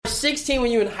16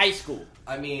 when you were in high school?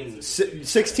 I mean,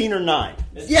 16 or 9.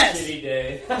 Yes. A shitty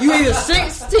day. You either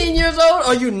 16 years old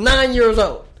or you 9 years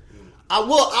old.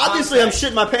 Well, obviously, I'm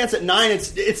shitting my pants at 9.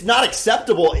 It's not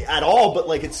acceptable at all, but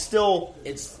like it's still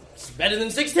It's better than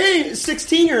 16.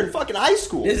 16. You're in fucking high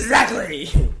school. Exactly.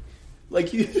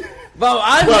 Like you.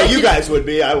 Well, You guys would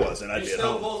be. I wasn't. I'd be you're at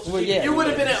so home. bullshit. Well, yeah. You would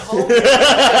have been at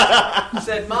home.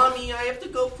 Said, "Mommy, I have to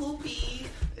go poopy."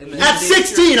 And then At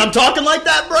 16, I'm talking like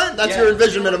that, Brent. That's your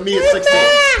envisionment of me at 16.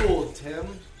 School, Tim.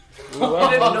 You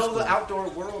didn't know the outdoor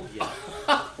world yet.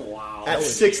 Wow. At Did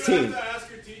 16. you have to ask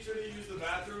your teacher to use the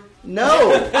bathroom?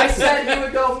 No. I said you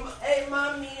would go, "Hey,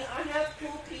 Mommy, I have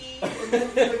poopy," and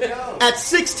then you would go. At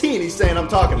 16, he's saying I'm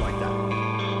talking like that.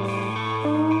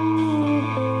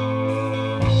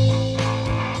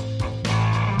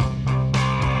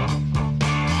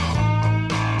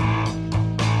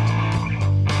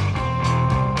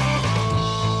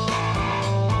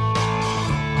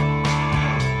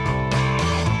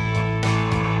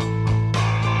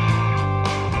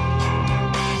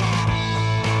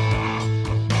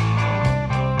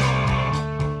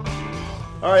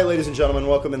 All right, ladies and gentlemen,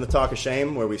 welcome in the Talk of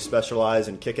Shame, where we specialize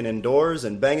in kicking indoors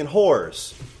and banging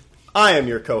whores. I am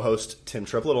your co-host, Tim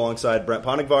Triplett, alongside Brent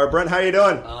Ponigvar. Brent, how you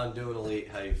doing? I'm doing elite.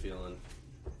 How you feeling?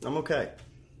 I'm okay.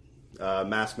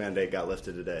 Mask mandate got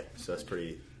lifted today, so that's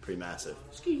pretty massive.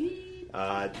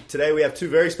 Today we have two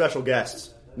very special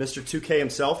guests. Mr. 2K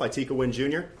himself, Itika Wynn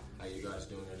Jr., How you guys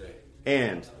doing today?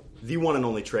 and the one and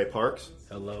only Trey Parks.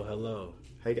 Hello, hello.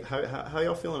 Hey, how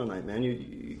y'all feeling tonight, man?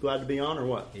 You glad to be on or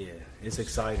what? Yeah, it's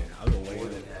exciting. I've been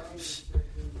waiting.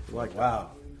 Like, Wow.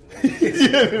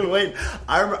 wait,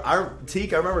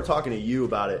 Teak, I remember talking to you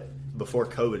about it before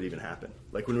COVID even happened.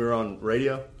 Like when we were on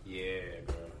radio. Yeah,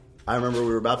 bro. I remember we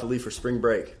were about to leave for spring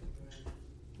break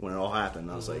when it all happened.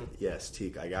 I was like, yes,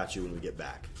 Teak, I got you when we get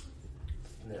back.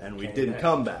 And we didn't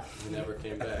come back. We never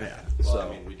came back. Yeah, Well, so- I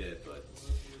mean, we did, but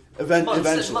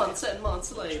Eventually. months and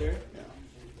months later.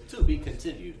 To be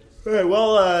continued. All right,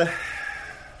 well,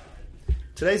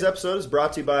 today's episode is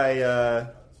brought to you by...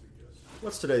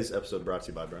 what's today's episode brought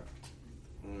to you by, Brent?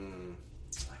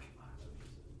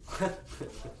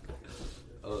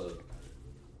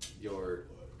 Your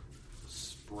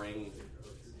spring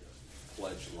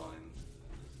pledge line.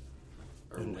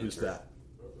 Or And who's winter. that?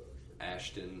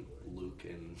 Ashton, Luke,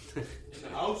 and In the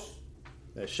house?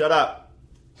 Hey, shut up,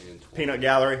 and Peanut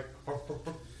Gallery.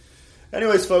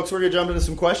 Anyways, folks, we're going to jump into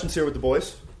some questions here with the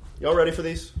boys. Y'all ready for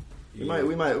these? We might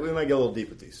get a little deep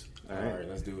with these. All right,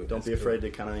 let's do it. Don't be afraid to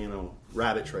kind of,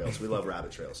 rabbit trails. We love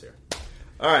rabbit trails here.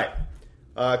 All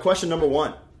right. Question number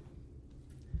 1.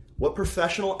 What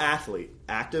professional athlete,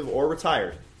 active or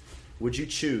retired, would you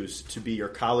choose to be your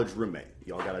college roommate?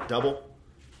 Y'all got a double.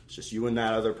 It's just you and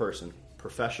that other person.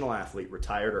 Professional athlete,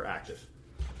 retired or active.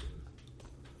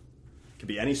 Could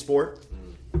be any sport.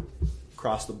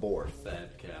 Across the board.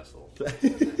 Thad Castle.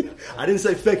 I didn't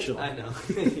say fictional. I know.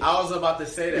 I was about to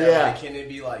say that. Yeah. Like, can it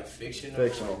be like fictional,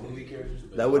 Fictional. or movie characters?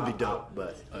 But That would be I- dope,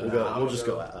 but I- we'll I'm just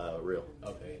go gonna real.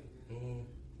 Okay.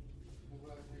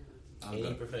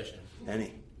 Any profession.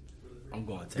 Any. I'm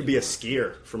going to take Could be a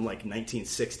skier from like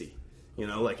 1960.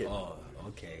 Like it. Oh,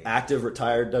 okay. Active,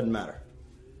 retired, doesn't matter.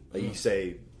 Like you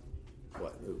say,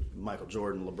 what? Michael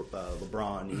Jordan,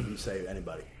 LeBron. You say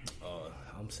anybody.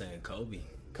 I'm saying Kobe.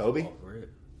 Kobe. Off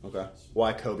rip. Okay.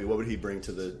 Why Kobe? What would he bring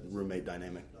to the roommate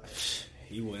dynamic?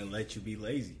 He wouldn't let you be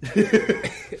lazy.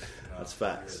 That's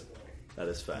facts. That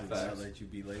is He facts. would not let you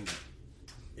be lazy.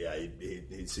 Yeah,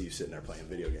 he'd see you sitting there playing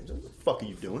video games. What the fuck are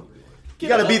you doing? You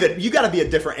gotta be a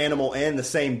different animal and the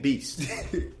same beast.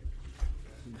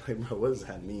 Like, bro, what does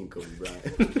that mean, Kobe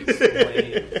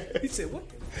Bryant? He said, what?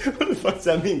 What the fuck does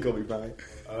that mean, Kobe Bryant?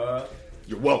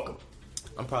 You're welcome.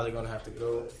 I'm probably gonna have to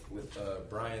go with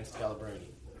Brian Scalabrine.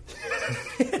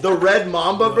 The Red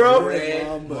Mamba, bro? Red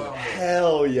Mamba.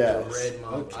 Hell yes. Red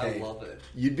Mamba. I love it.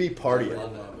 You'd be partying.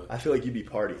 Red Mamba. I feel like you'd be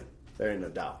partying. There ain't no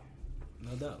doubt.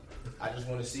 No doubt. I just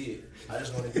want to see it. I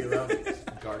just want to be around it.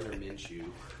 Gardner Minshew.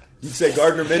 You'd say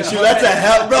Gardner Minshew? That's a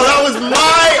hell... Bro, that was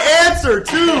my answer,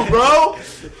 too, bro!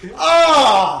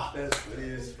 Ah! That's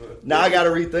funny as fuck. Now I gotta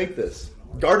rethink this.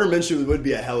 Gardner Minshew would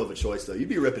be a hell of a choice, though. You'd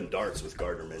be ripping darts with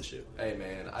Gardner Minshew. Hey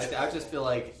man, I just feel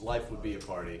like life would be a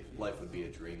party. Life would be a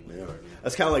dream with Yeah. Gardner.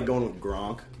 That's kind of like going with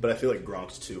Gronk, but I feel like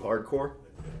Gronk's too hardcore.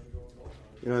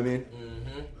 You know what I mean?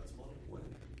 Mm-hmm.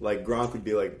 Like, Gronk would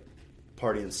be like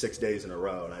partying 6 days in a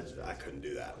row, and I couldn't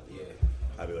do that. Yeah.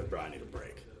 I'd be like, bro, I need a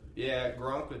break. Yeah,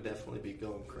 Gronk would definitely be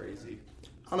going crazy.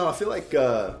 I don't know. I feel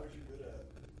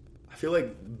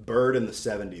like Bird in the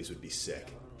 70s would be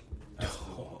sick.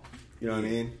 You know what I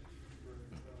mean?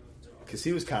 Because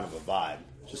he was kind of a vibe,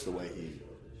 just the way he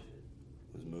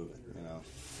was moving. You know,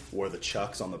 wore the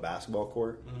Chucks on the basketball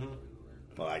court. Mm-hmm.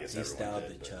 Well, I guess He everyone styled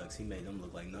did, the Chucks. He made them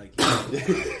look like Nike.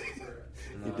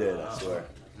 He did, I swear.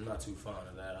 I'm not too fond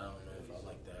of that. I don't know if I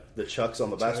like that. The Chucks on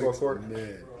the basketball court.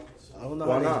 Man, I don't know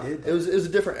Why how not? they did It was a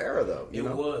different era though. You It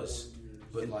know? was,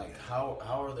 but like, how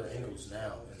are their ankles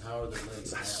now, and how are their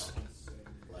legs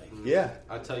now? Like, Yeah,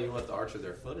 I tell you what, the arch of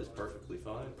their foot is perfectly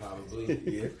fine. probably.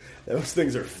 Yeah. those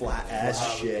things are flat ass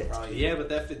Probably- shit. probably- Yeah, but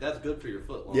that's good for your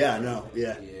foot. long Yeah, term. no,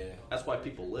 yeah. Yeah. That's why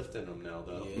people lift in them now,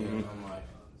 though. Yeah. I'm like,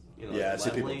 You know, Yeah, I like see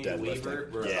people Lemley, deadlifting. Weaver,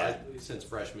 where Yeah. since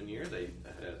freshman year, they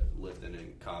had lifting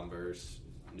in Converse,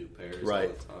 new pairs Right.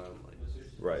 all the time. Like,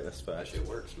 Right, that's that fact. shit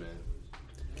works, man.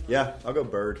 Yeah, I'll go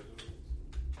Bird.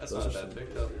 That's Those not are a bad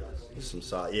pick, though. Some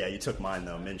solid. Yeah, you took mine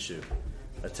though, Minshew.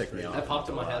 That ticked me off. That popped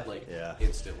in my head like Yeah.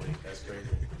 instantly. that's crazy.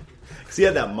 Because he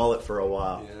had that mullet for a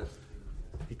while. Yeah,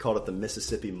 He called it the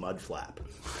Mississippi Mud Flap.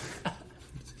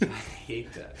 I hate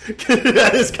that.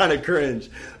 That is kind of cringe,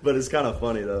 but it's kind of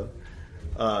funny though.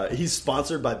 He's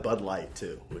sponsored by Bud Light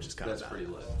too, which is kind That's of pretty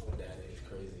lit. That is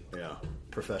crazy. Yeah,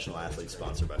 professional athlete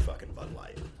sponsored by fucking Bud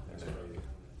Light. That's crazy.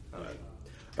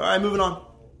 All right, moving on.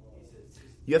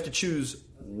 You have to choose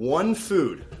one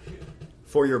food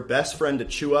for your best friend to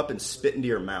chew up and spit into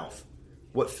your mouth.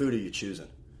 What food are you choosing?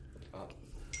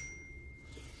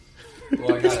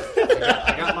 Well,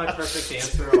 I got my perfect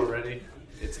answer already.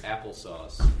 It's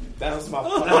applesauce. That was my.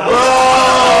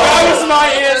 That was my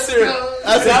answer.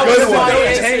 That's That a was good my one.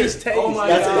 answer. Change taste. Oh my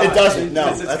That's, god. it doesn't. No,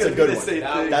 It's that's a gonna good be the one. same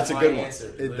That thing. That's a was good my one.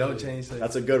 answer. It don't change.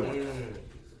 That's a good one.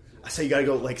 I say you got to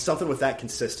go like something with that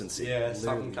consistency. Yeah,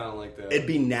 something kind of like that. It'd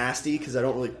be nasty because I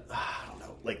don't really. I don't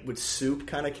know. Like would soup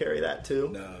kind of carry that too?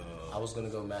 No, I was gonna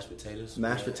go mashed potatoes.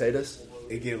 Mashed but potatoes.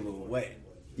 it get a little wet.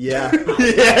 Yeah.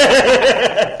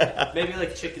 Maybe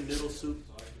like chicken noodle soup.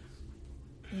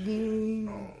 I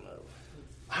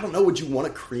don't know. Would you want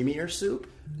a creamier soup?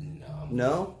 No,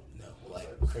 No. no, like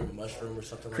cream of mushroom or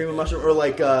something. Cream of like mushroom or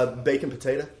like bacon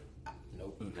potato? that.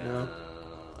 Nope. No.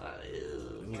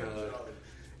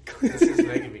 This is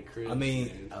making me cringe. I mean,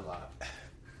 dude. A lot.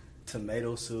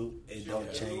 Tomato soup, it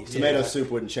don't change. Tomato Yeah.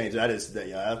 soup wouldn't change. That is that.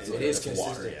 Yeah, that's, It is that's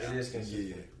water. consistent. Yeah. It is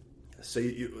consistent. So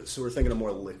we're thinking of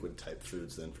more liquid type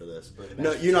foods then for this. But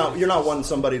No, mashed you're not wanting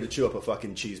somebody to chew up a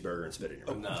fucking cheeseburger and spit in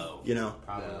your mouth. No. You know,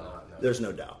 Probably not. No. there's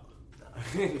no doubt.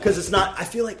 Because it's not. I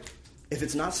feel like if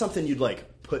it's not something you'd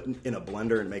like put in a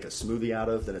blender and make a smoothie out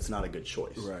of, then it's not a good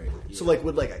choice. Right. So like,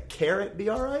 would like a carrot be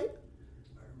all right?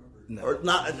 No, Or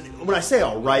not? When I say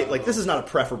all right, like this is not a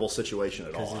preferable situation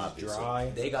at all. because it's Obviously. dry.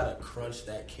 They gotta crunch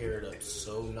that carrot up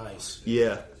so nice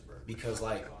Yeah. because,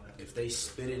 like, if they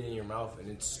spit it in your mouth and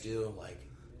it's still like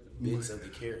bits of the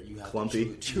carrot, you have Clumpy.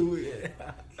 to chew it.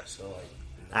 Yeah. So like,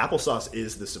 Applesauce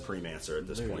is the supreme answer at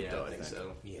this point, Yeah, though. I think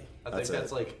so. yeah. I think That's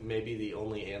that's it. like maybe the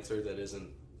only answer that isn't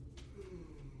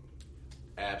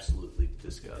absolutely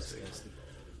disgusting.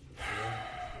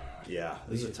 Yeah,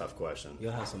 this is a tough question.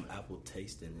 You'll have some apple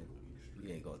taste in it.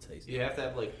 You ain't gonna taste it. You have to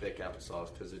have like thick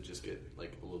applesauce because it just get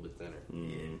like a little bit thinner.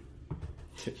 Yeah.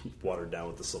 Watered down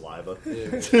with the saliva.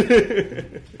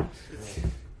 Yeah.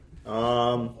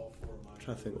 I'm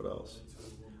trying to think what else.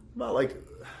 What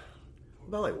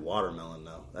about like watermelon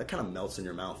though? That kind of melts in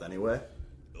your mouth anyway.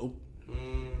 Oh,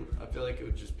 I feel like it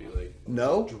would just be like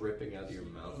No. dripping out of your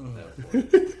mouth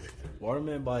at that point.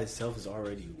 watermelon by itself is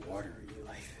already watery.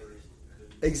 Like,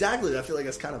 Exactly. I feel like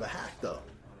that's kind of a hack though.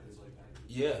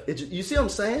 Yeah. You see what I'm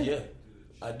saying? Yeah.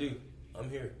 I do. I'm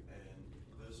here.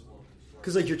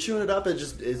 Because like you're chewing it up,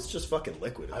 it's just fucking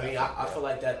liquid. I mean, I feel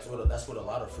like that's what a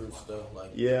lot of fruits though.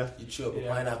 Like, Yeah. you chew up a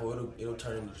Yeah. pineapple, it'll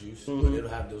turn into juice, but it'll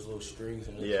have those little strings.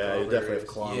 And Yeah, you definitely have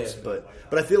clumps, Yeah.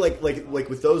 but I feel like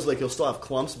with those like you'll still have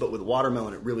clumps, but with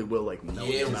watermelon it really will like melt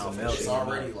Yeah, your it's, mouth. and it's shit.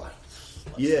 already like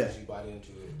Yeah. as soon as you bite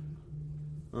into it.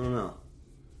 I don't know.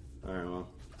 All right, well,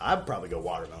 I'd probably go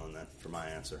watermelon then for my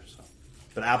answer. So.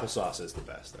 But applesauce is the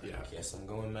best. There. Yeah. Guess I'm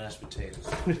going mashed potatoes.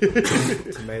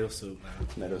 tomato soup, man.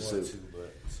 Tomato I want soup. to,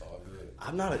 but it's all good.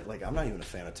 I'm not even a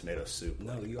fan of tomato soup.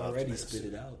 No, Like, you love already tomato spit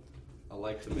soup. it out. I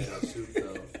like tomato soup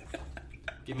though.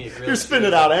 Give me a grilled You're spitting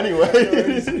it cheese. out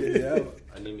anyway. Spit it out.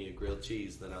 I need me a grilled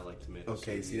cheese, then I like tomato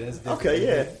Okay, soup. see that's different. Okay,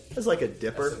 yeah, it's like a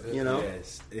dipper, That's a good- you know.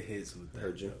 Yes, it hits with that.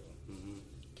 Heard you.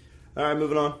 All right,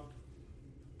 moving on.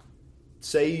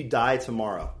 Say you die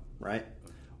tomorrow, right?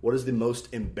 What is the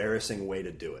most embarrassing way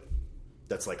to do it?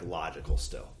 That's like logical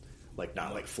still, like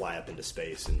not like fly up into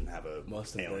space and have a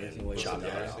Most alien embarrassing way to chop your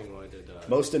head off. Embarrassing way to die.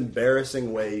 Most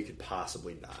embarrassing way you could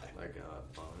possibly die. My God,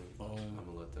 fine. I'm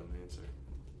gonna let them answer.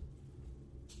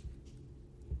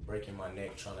 Breaking my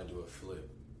neck trying to do a flip.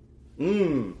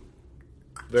 Very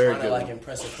Trying good. to like one.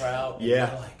 impress a crowd. And Yeah.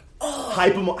 they're like,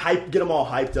 Get them all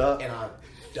hyped up. and I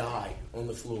die on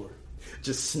the floor.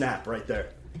 Just snap right there.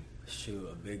 Shoot,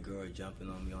 a big girl jumping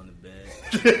on me on the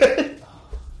bed.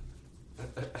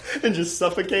 And just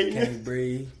suffocating you. Can't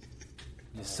breathe.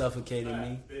 Just suffocating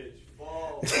me. Bitch,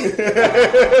 fall.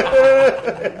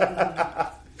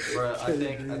 Bro, I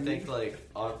think like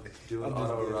doing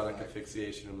autoerotic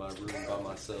asphyxiation in my room by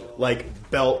myself. Like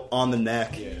belt on the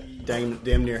neck, Yeah.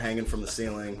 damn near hanging from the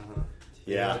ceiling.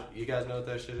 Yeah. You guys know what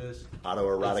that shit is?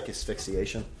 Autoerotic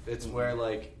asphyxiation. It's where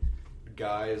like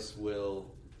guys will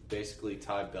basically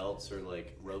tie belts or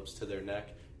like ropes to their neck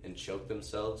and choke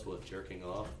themselves while jerking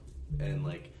off and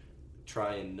like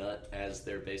try and nut as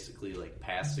they're basically like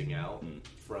passing out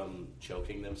from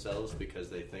choking themselves because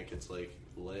they think it's like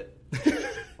lit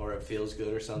or it feels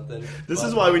good or something. This But-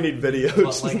 is why we need videos.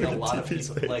 But like a in lot of TV's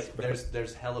people, face, like bro.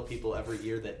 there's hella people every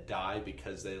year that die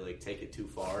because they like take it too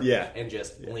far, Yeah. and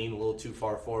just lean a little too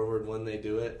far forward when they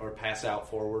do it, or pass out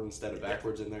forward instead of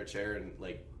backwards in their chair and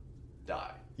like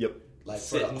die. Yep. Like for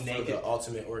Sitting the naked.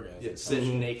 ultimate orgasm. Yeah,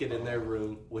 sitting naked in their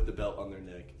room with the belt on their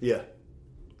neck. Yeah.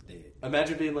 Dead.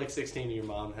 Imagine being like 16 and your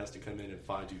mom has to come in and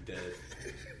find you dead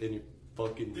in your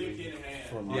fucking Dick room. in hand.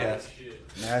 From all Yeah. that shit.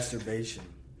 Masturbation.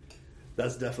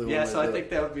 That's definitely Yeah, one way so to I do think it.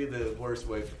 that would be the worst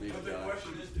way for me to But the die.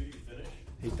 question is, do you finish?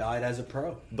 He died as a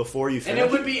pro. Before you And finish.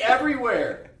 it would be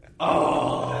everywhere.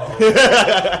 Oh,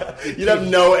 You'd have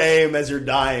no aim as you're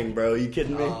dying, bro. You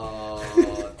kidding me?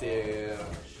 oh, damn.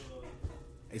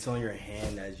 It's on your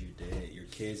hand as you did. Your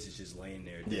kids is just laying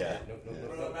there. Yeah.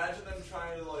 Bro, imagine them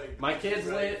trying to like. My get you kids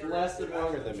ready lasted imagine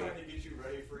longer them than me. Trying to get you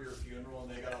ready for your funeral,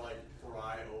 and they gotta like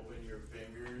pry open your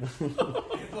fingers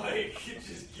and like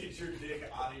just get your dick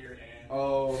out of your hand.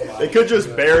 Oh, my They could just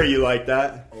God. bury you like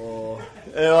that. Oh,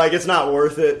 Like, it's not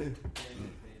worth it.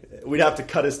 We'd have to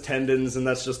cut his tendons, and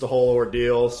that's just a whole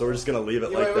ordeal, so we're just going to leave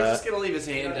it You like know, we're that. just gonna leave his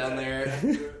hand down there. Do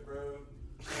it, bro.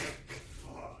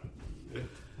 Fuck.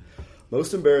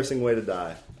 Most embarrassing way to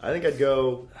die. I think I'd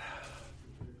go...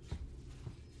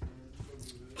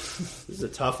 This is a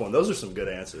tough one. Those are some good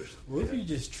answers. what if you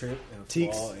just trip and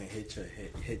Teeks. fall and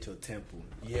hit your temple?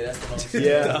 Yeah, that's the most.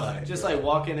 Yeah. Just like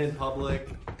walking in public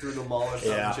through the mall or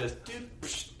something, Yeah. just dude.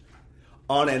 Psh.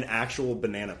 On an actual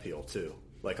banana peel, too.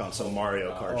 Like on some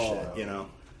Mario Kart shit, you know?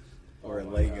 Or a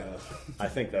Lego? I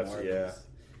think that's, yeah.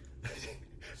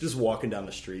 Just walking down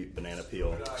the street, banana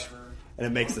peel. And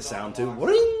it makes the sound, too.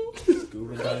 What?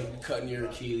 Cutting your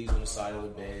Achilles on the side of the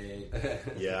bed.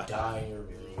 Yeah. Die in your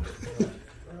room.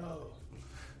 Bro,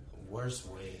 worst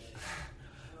way.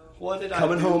 What did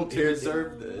Coming I do home, to here's-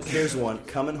 deserve this? Here's one.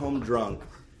 Coming home drunk,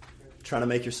 trying to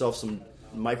make yourself some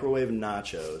microwave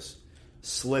nachos,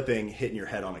 slipping, hitting your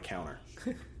head on a counter.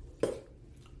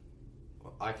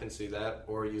 I can see that.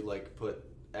 Or you like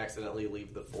accidentally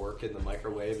leave the fork in the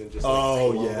microwave and just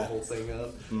Oh, blow yeah. the whole thing up.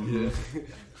 Yeah.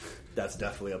 That's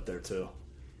definitely up there, too.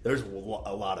 There's a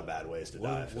lot of bad ways to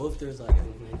die. What if there's like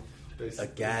a Basically.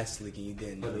 gas leak and you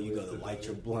didn't know? You gotta light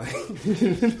your blunt.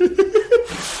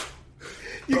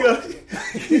 You go,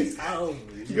 How?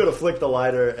 you go to flick the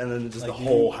lighter, and then just Like the you-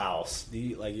 whole house. Do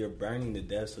you like you're burning to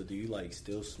death? So do you like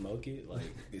still smoke it? Like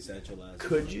is that your last?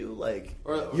 Could you, like...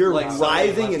 Or You're like somebody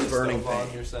writhing left and the burning stove on,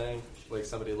 pain. You're saying like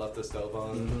somebody left the stove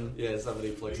on. Yeah, somebody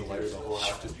flicks a lighter, the whole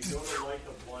house just. You go to light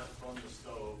the blunt from the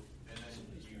stove, and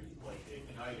then you like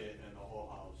ignite it, and the whole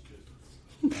house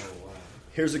just. Oh wow.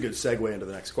 Here's a good segue into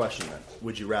the next question, then.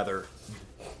 Would you rather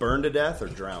burn to death or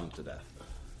drown to death?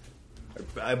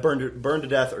 I burn to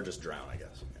death or just drown, I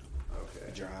guess. Yeah.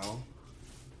 Okay. Drown.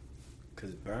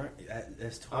 Cause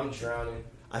that's I'm torture. drowning.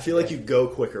 I feel like you go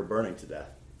quicker burning to death.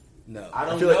 No, I I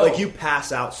don't feel know. like you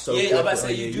pass out so yeah, quickly. I'm about to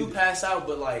say Yeah, you do pass out,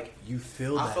 but like you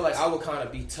feel that. I feel like I would kind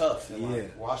of be tough and Yeah.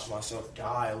 like watch myself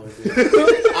die a little bit.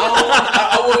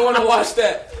 I wouldn't want to watch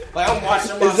that. Like I'm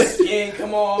watching my skin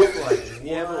come off. Like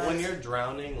Yeah, but when you're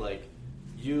drowning, like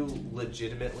you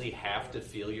legitimately have to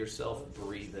feel yourself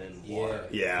breathe in water.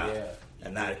 Yeah.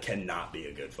 And that cannot be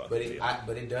a good fucking But feeling.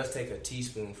 but it does take a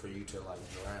teaspoon for you to like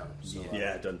drown. So like,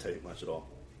 Yeah, it doesn't take much at all.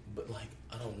 But like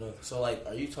I don't know. So like,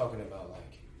 are you talking about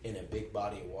like in a big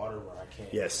body of water where I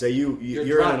can't? Yeah, say you're in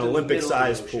dropped an in the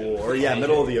Olympic-sized middle of the pool. ocean. Or, yeah,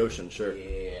 middle of the ocean, sure.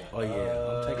 Yeah. Oh yeah,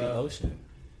 I'm taking ocean.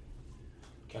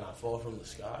 Can I fall from the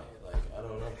sky? Like I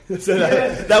don't know. So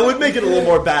that would make it a little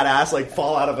more badass, like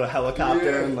fall out of a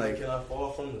helicopter and like... Can I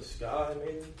fall from the sky?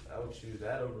 Maybe I would choose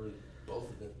that over both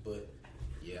of them. But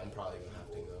yeah, I'm probably gonna have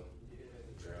to go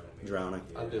drowning. Drowning.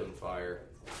 I'm doing fire.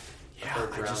 Yeah, I heard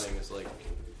I drowning just- is like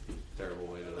a terrible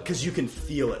way to die. Because you can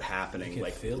feel it happening. can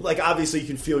Like, feel it. like obviously you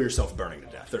can feel yourself burning to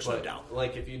death. There's no But, doubt.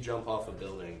 like if you jump off a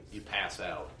building, you pass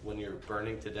out. When you're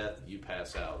burning to death, you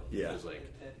pass out. Yeah. Because like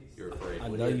you're afraid. I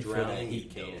when know you're you feel that drowning, you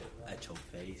heat can't. though, at your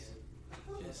face.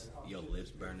 Just your lips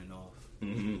burning off.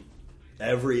 Mm-hmm.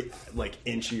 Every like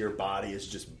inch of your body is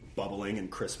just bubbling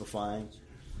and crispifying.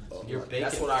 You're baking.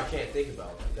 That's what I can't think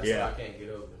about. That's Yeah. what I can't get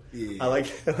over. I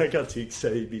like how Teak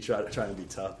said he'd be trying to be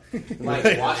tough. Like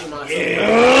washing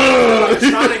myself,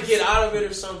 trying to get out of it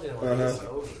or something. Like, it's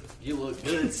over. You look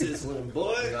good, sizzling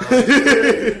boy.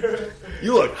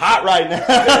 You look hot right now.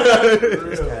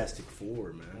 Fantastic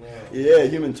Four, man. Yeah,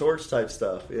 Human Torch type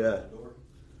stuff. Yeah.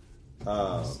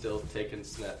 Still taking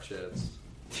Snapchats.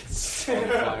 On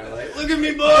fire, like, look at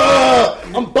me,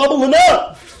 boy. I'm bubbling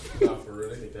up. Nah, for real,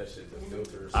 they think that shit's a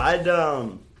filter.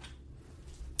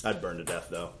 I'd burn to death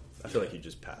though. I feel like you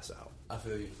just pass out. I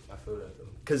feel you. I feel that though.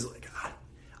 Because like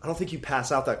I don't think you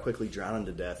pass out that quickly drowning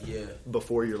to death. Yeah.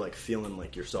 Before you're like feeling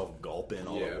like yourself gulp in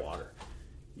all Yeah. the water.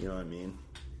 You know what I mean?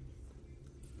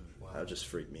 Wow. That would just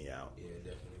freak me out. Yeah,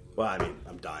 definitely. Well, I mean,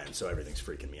 I'm dying, so everything's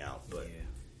freaking me out. But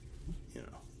Yeah, you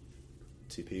know,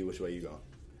 TP, which way you going?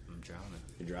 I'm drowning.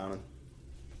 You drowning?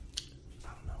 I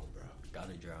don't know, bro.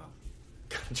 Gotta drown.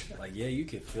 Like, yeah, you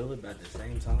can feel it, but at the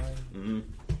same time, Mm-hmm.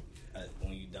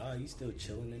 when you die, you still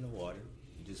chilling in the water.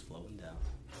 You just floating down.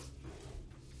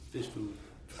 Fish food.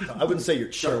 I wouldn't say you're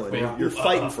chilling. You're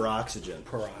fighting for oxygen.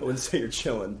 Piranha. I wouldn't say you're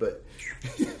chilling, but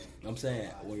I'm saying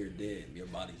when you're dead, your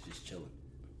body's just chilling.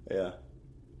 yeah.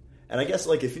 And I guess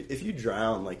like if you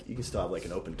drown, like you can still have like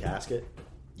an open casket.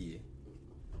 Yeah,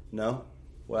 No,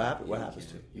 what happened? What Yeah, you happens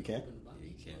to can. you? You can't. yeah,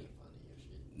 you can.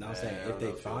 No, I'm Yeah, saying I if don't they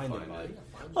know if you'll find the find body, it.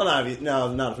 Well, not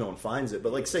if no one finds it,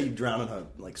 but like say you drown in a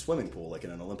like swimming pool, like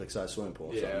in an Olympic-sized swimming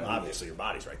pool. Yeah. So obviously your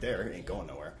body's right there; it ain't going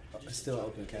nowhere. it's still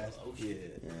open cast. Yeah.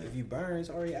 If you burn, it's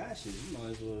already ashes. You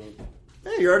might as well.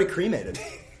 Yeah, you're already cremated.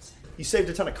 You saved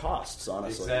a ton of costs,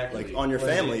 honestly. Exactly. Like on your Well,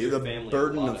 it family, saves the your family a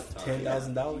burden lot of time.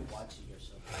 $10,000.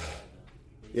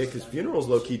 yeah, because funerals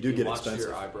low key do You get watch expensive.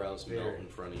 your eyebrows melt in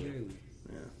front of you. Really.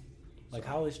 Yeah. Like,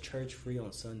 how is church free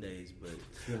on Sundays, but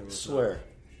funerals? Swear.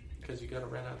 Because you gotta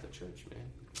rent out the church, man.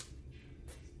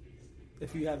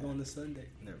 If you have it on the Sunday,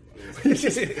 never mind.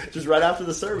 Just right after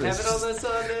the service. Have it on the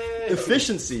Sunday.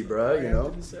 Efficiency, bro. You know.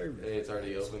 After the service. Hey, it's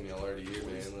already open. Y'all already here,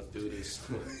 man. Let's do this.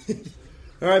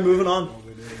 All right, moving on.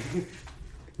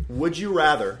 Would you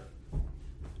rather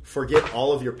forget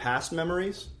all of your past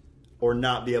memories or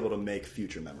not be able to make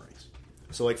future memories?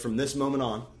 So, like from this moment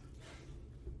on,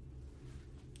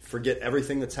 forget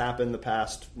everything that's happened the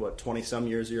past 20-some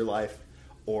years of your life,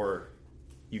 or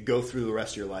you go through the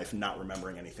rest of your life not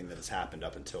remembering anything that has happened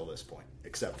up until this point,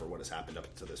 except for what has happened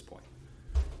up to this point.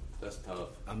 That's tough.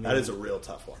 I mean, That is a real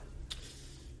tough one.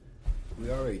 we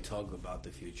already talk about the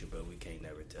future, but we can't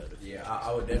never tell the future. Yeah,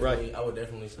 I would definitely. I would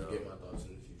definitely forget my thoughts in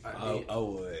the future. I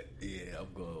would. Yeah, I'm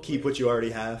going. Keep what you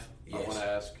already have. I Yes. want to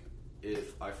ask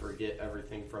if I forget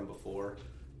everything from before,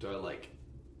 do I like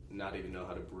not even know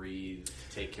how to breathe,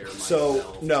 take care of So,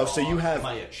 myself? no, so you talk? have- Am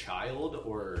I a child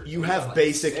or You or have like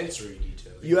basic. Sensory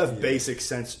detail. You have basic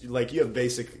sense, like you have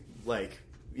basic, like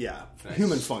Can I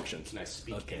human s- functions. Can I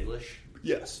speak Okay. English?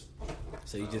 Yes,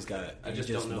 So you just got. I just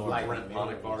don't know like what Brent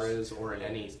memories. Bar is or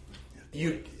any.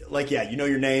 you you know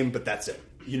your name, but that's it.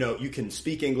 You know you can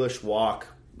speak English, walk,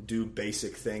 do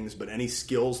basic things, but any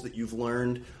skills that you've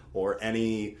learned or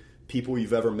any people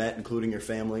you've ever met, including your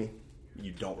family,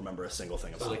 you don't remember a single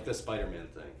thing So about. like the Spider-Man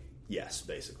thing. Yes,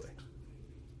 basically,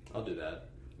 I'll do that.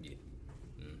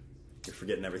 you're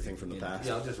forgetting everything from the past.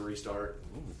 Yeah, I'll just restart.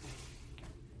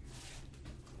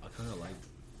 I kind of like.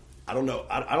 I don't know.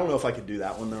 I don't know if I could do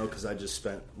that one though, because I just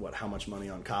spent how much money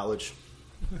on college,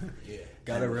 Yeah.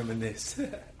 Gotta reminisce.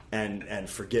 and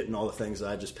forgetting all the things that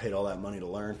I just paid all that money to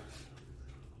learn.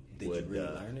 Did Would, you really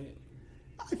uh, learn it?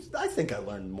 I think I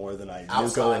learned more than I knew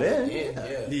Outside going of in.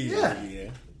 it, Yeah.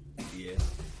 Yeah.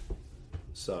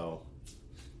 So,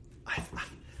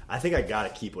 I think I got to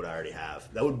keep what I already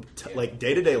have. That would like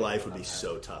day-to-day life would be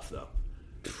so tough though.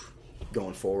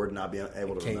 Going forward, not being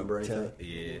able to remember anything.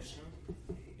 Yeah.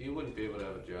 You wouldn't be able to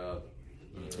have a job.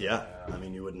 Yeah, I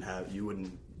mean you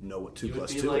wouldn't know what 2 You would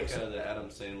plus be 2 like is. the Adam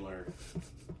Sandler.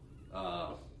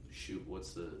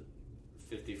 What's the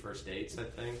 51st Dates? I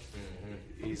think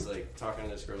he's like talking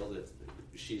to this girl that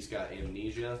she's got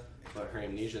amnesia, but her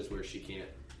amnesia is where she can't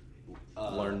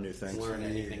Learn new things. learn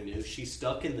anything new. She's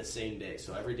stuck in the same day.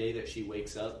 So every day that she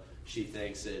wakes up, she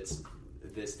thinks it's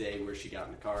this day where she got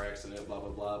in a car accident, blah blah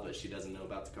blah, but she doesn't know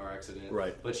about the car accident.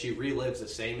 Right. But she relives the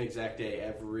same exact day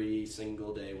every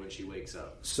single day when she wakes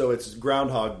up. So it's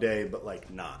Groundhog Day, but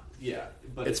like not. Yeah,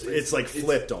 but It's like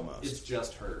flipped almost. It's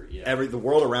just her. Yeah. The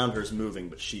world around her is moving,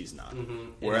 but she's not.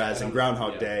 Mhm. Whereas And in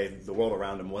Groundhog yeah. Day, the world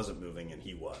around him wasn't moving, and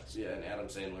he was. Yeah, and Adam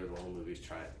Sandler, the whole movie's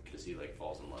trying because he like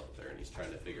falls in love with her, and he's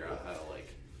trying to figure out how to like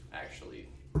actually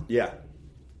Yeah.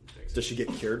 fix Does it. she get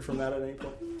cured from that at any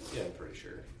point? Yeah, I'm pretty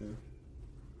sure.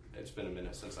 It's been a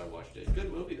minute since I watched it.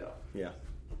 Good movie though, Yeah.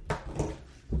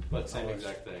 but same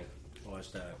exact thing.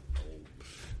 Watch that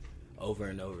over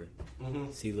and over.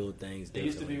 Mm-hmm. See little things. It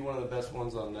used to be differently. one of the best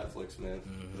ones on Netflix, man.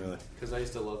 Really. Because I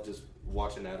used to love just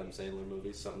watching Adam Sandler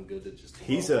movies. Something good to just.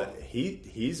 He's throw a on.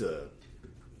 he's a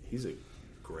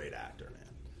great actor, man.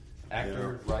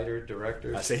 Actor, writer,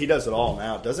 director. I say he does it all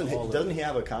now. Doesn't All he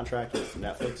have a contract with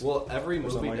Netflix? Well, every Or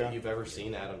something movie like that that? you've ever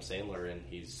seen Adam Sandler in,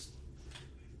 he's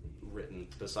written,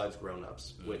 besides Grown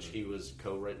Ups, which he was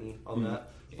co-written on that.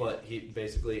 But he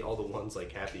basically, all the ones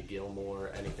like Happy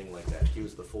Gilmore, anything like that, he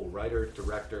was the full writer,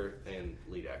 director, and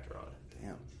lead actor on it.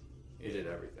 Damn, He did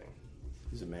everything.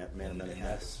 he's a man of many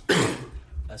hats.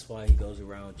 That's why he goes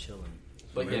around chilling.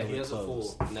 But yeah, he Regular has a full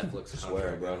clothes. Netflix I swear,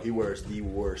 contract. bro. He wears the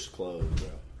worst clothes, bro.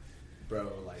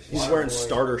 Bro, like He's wearing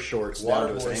starter shorts down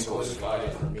to his Waterboy ankles. solidified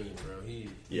it for me, bro. He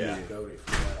Yeah. goated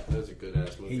for that. That was a good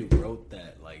ass He movie. wrote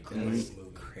that like that's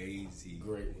Great crazy.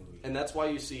 Great movie. And that's why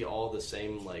you see all the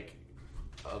same like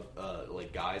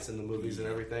guys in the movies and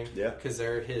everything. Yeah. Because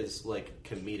they're his like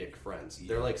comedic friends.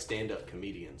 They're like stand-up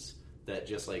comedians that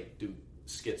just like do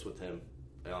skits with him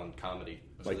on comedy.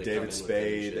 So Like they David come in with him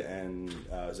Spade shit. and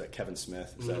is that Kevin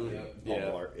Smith? Is Mhm. that Paul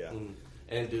Blart? Yeah. Mhm.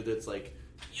 And dude that's like,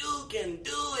 you can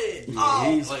do it. Yeah,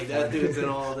 Oh, he's like that dude's in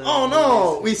all them. Oh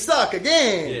no, we suck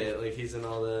again. Yeah, like he's in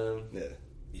all them. Yeah.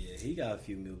 Yeah, he got a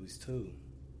few movies too.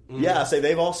 Yeah, I say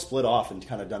they've all split off and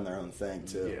kind of done their own thing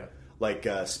too. Yeah. Like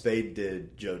Spade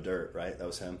did Joe Dirt, right? That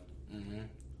was him. Mm-hmm.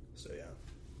 So yeah.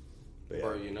 But yeah.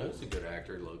 Or you know, he's a good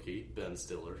actor, low key. Ben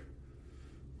Stiller.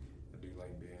 I do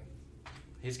like Ben.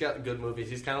 He's got good movies.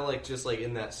 He's kind of like just like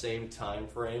in that same time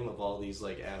frame of all these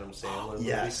like Adam Sandler movies.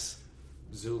 Yes.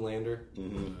 Zoolander.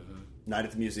 Night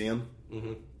at the Museum.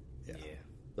 Mm-hmm. Yeah. Yeah.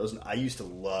 Those I used to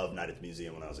love Night at the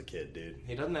Museum when I was a kid, dude.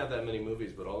 He doesn't have that many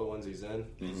movies, but all the ones he's in,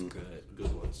 It's good.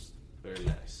 good ones. Very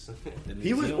nice. The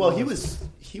He was museum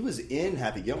he was in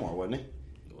Happy Gilmore, wasn't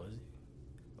he? Was he?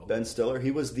 Oh. Ben Stiller.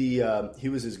 He was the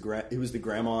the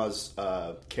grandma's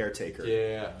caretaker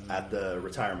yeah. at the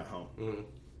retirement home, Mhm.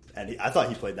 and I thought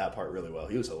he played that part really well.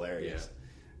 He was hilarious.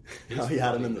 Yeah. How he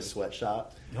had him in the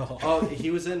sweatshop. Oh,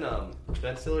 he was in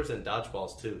Ben Stiller's in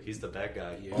Dodgeballs too. He's the bad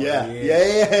guy. Yeah.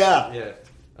 Yeah.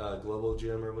 Global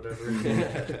Gym or whatever.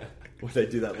 Where they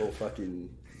do that little fucking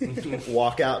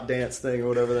walkout dance thing or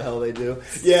whatever the hell they do.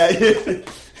 Yeah.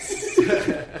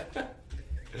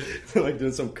 They're like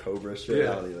doing some Cobra shit.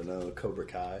 Yeah. I don't even know. Cobra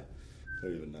Kai. Who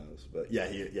even knows? But yeah,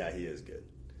 he is good.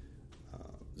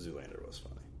 Zoolander was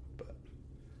funny. But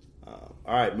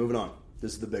all right, moving on.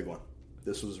 This is the big one.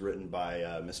 This was written by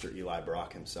Mr. Eli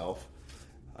Brock himself,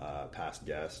 past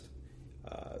guest.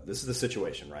 This is the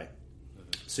situation, right?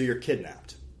 So you're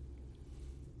kidnapped.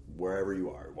 Wherever you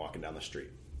are, walking down the street.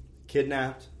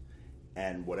 Kidnapped,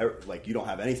 and whatever, like you don't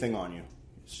have anything on you.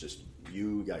 It's just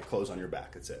you got clothes on your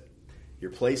back. That's it.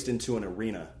 You're placed into an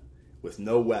arena with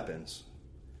no weapons.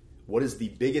 What is the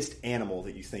biggest animal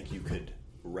that you think you could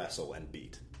wrestle and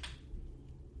beat?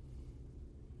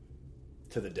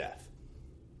 To the death.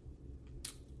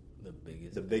 The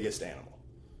biggest. The biggest animal.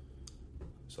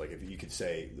 So like if you could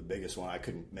say the biggest one, I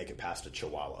couldn't make it past a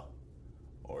chihuahua.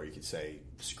 Or you could say,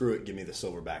 screw it, give me the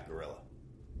silverback gorilla.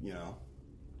 You know?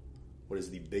 What is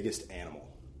the biggest animal?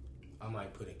 I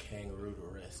might put a kangaroo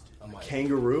to rest.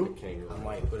 Kangaroo? I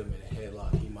might put him in a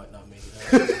headlock. He might not make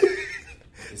it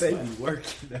out. They like- be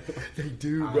working though. They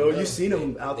do, I bro. know. You seen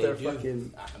them They- out they there do.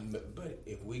 fucking... But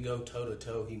if we go toe to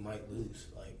toe, he might lose.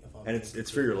 Like if I'm And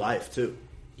it's for your life, too.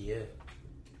 Yeah.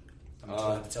 I'm just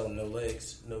gonna have to tell him no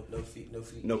legs, no feet, no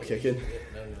feet. No kicking? Yeah,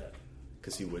 none of that.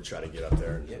 Because he would try to get up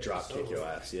there and Yep, drop so- kick your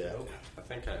ass. Yeah. Nope. I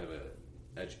think I have an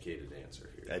educated answer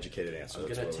here. Educated answer. I'm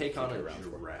That's gonna what we take on kick a it around for.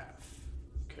 giraffe.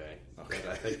 Okay. Okay.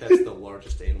 But I think that's the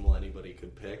largest animal anybody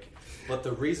could pick. But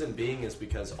the reason being is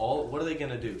because what are they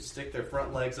gonna do? Stick their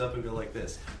front legs up and go like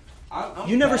this? I'm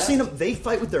You never fast. seen them? They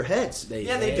fight with their heads.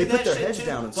 Yeah, they do They put that their shit heads too,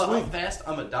 down and but swing. I'm fast.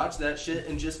 I'm gonna dodge that shit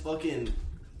and just fucking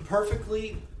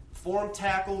perfectly form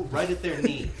tackle right at their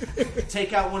knee.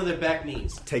 Take out one of their back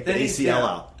knees. Take the Then he's ACL down.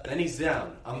 out. Then he's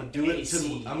down. I'm gonna do it to.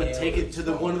 ACL I'm gonna take it to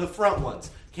the is one of the front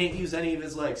ones. Can't use any of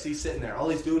his legs. He's sitting there. All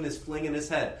he's doing is flinging his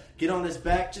head. Get on his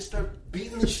back. Just start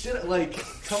beating the shit out. Like,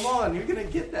 come on, you're gonna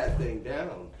get that thing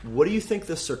down. What do you think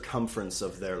the circumference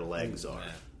of their legs are?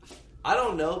 I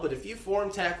don't know, but if you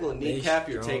form tackle a They kneecap,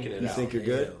 you're strong. taking it You out. think you're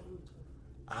good?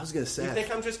 I was gonna say. You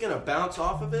think I'm just gonna bounce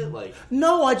off of it? Like,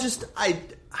 No,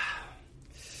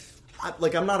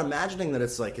 I'm not imagining that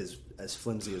it's like as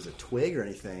flimsy as a twig or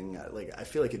anything. Like I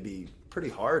feel like it'd be pretty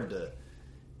hard to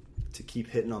keep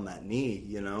hitting on that knee.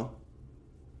 You know,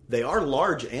 they are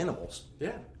large animals.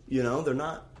 yeah. You know, they're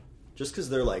not Just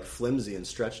because they're like flimsy and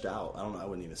stretched out. I don't know. I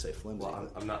wouldn't even say flimsy. Well,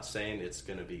 I'm not saying it's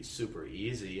going to be super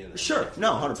easy. And Sure.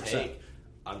 No, 100%. take.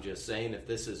 I'm just saying if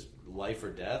this is life or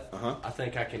death, Uh-huh. I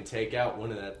think I can take out one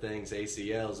of that thing's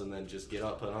ACLs and then just get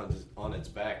up on its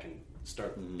back and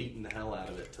start beating the hell out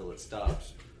of it till it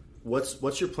stops.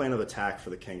 What's your plan of attack for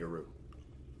the kangaroo?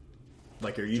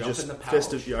 Like, are you Jump just in the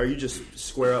pouch. Are you just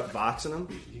square up boxing them?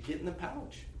 You get in the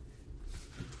pouch.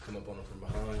 Come up on him from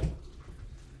behind.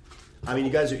 I mean,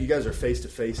 you guys are face to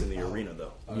face in the arena,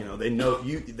 though. You know, they know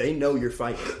you. They know you're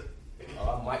fighting.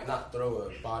 I might not throw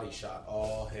a body shot,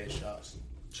 all head shots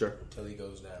Sure. till he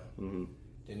goes down. Mm-hmm.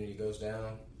 Then when he goes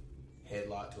down,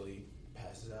 headlock till he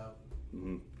passes out.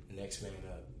 Mm-hmm. Next man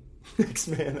up. Next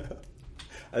man up.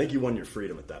 I think you won your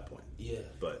freedom at that point. Yeah.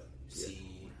 But yeah. See,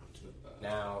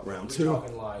 now Round we're two.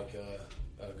 talking like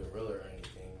a gorilla or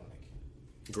anything.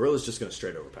 Like Gorilla's just gonna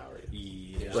straight overpower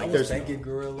you. Yeah, Like, like there's- there's thinking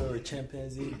gorilla or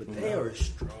chimpanzee, but they are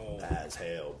strong. As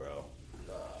hell, bro.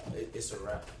 it's a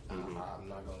wrap. Mm-hmm. I'm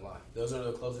not gonna lie. Those are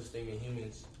the closest thing to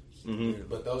humans. Mm-hmm.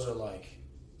 But those are like,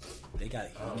 They got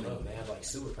I don't know, they have like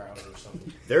superpowers or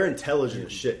something. They're intelligent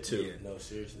as shit too. Yeah. No,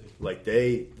 seriously. Like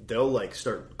they'll like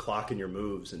start clocking your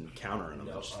moves and countering them.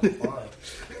 No, I'm fine.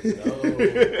 No.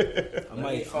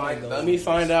 Let me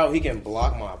find out he can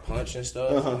block my punch and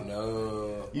stuff. Uh-huh.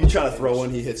 No. You try to throw one,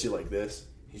 he hits you like this.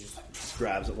 He just like, Just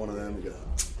grabs at one of them and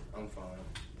goes. I'm fine.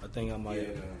 I think I might. Yeah,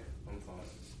 no, I'm fine.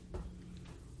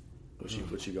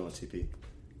 What you going, TP?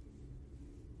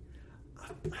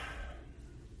 I'm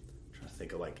trying to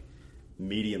think of like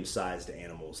medium-sized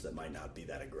animals that might not be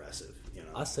that aggressive. You know,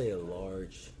 I say a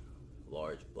large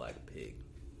black pig.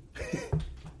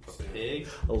 Pig.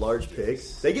 a large pig.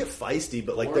 They get feisty,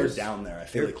 but like they're Horse. down there. I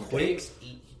feel They're like you quick. Pigs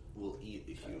will eat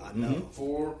a human. I know.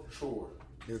 For sure.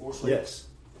 For sure. Yes,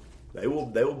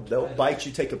 they'll bite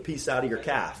you, take a piece out of your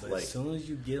calf. But Like as soon as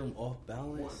you get them off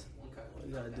balance, all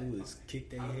you gotta do is kick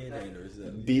their head in or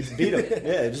something. beat them.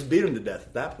 Yeah, just beat them to death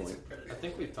at that point. I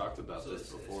think we've talked about this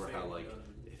before. How like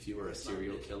if you were a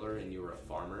serial killer and you were a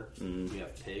farmer, you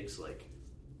have pigs. Like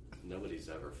nobody's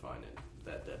ever finding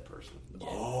that dead person.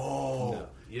 Oh,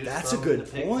 You just that's a throw 'em in good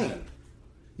the pig point. pen.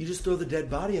 You just throw the dead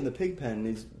body in the pig pen.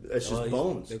 And it's just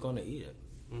bones. They're gonna eat it.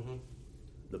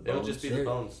 The It'll bones. just be the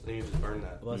bones. Then you just burn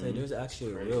that. Well, I say there's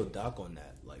actually a real doc on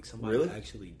that. Like somebody Really?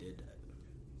 actually did that.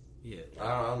 Yeah,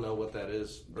 I don't know what that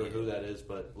is or who that is,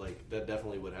 but like that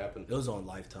definitely would happen. it was on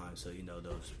Lifetime, so you know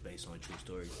those based on true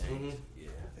story things.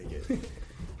 Yeah,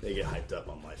 They get hyped up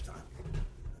on Lifetime.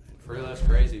 For real, that's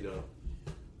crazy though.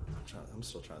 I'm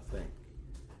still trying to think.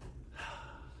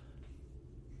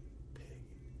 Pig.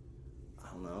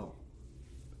 I don't know.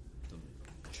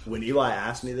 When Eli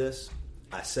asked me this,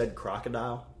 I said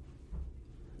crocodile,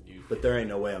 but there ain't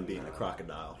no way I'm beating a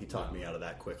crocodile. He talked me out of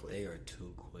that quickly. they are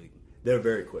too quick. They're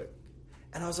very quick.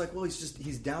 And I was like, well,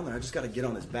 he's down there. I just got to get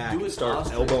on his back Do and an start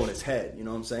ostrich. elbowing his head. You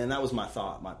know what I'm saying? That was my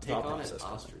thought. My Take thought on an process.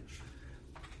 ostrich.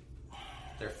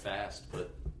 They're fast,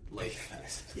 but like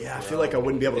Yeah, I feel like I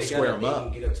wouldn't be able to square him They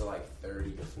up, can get up to like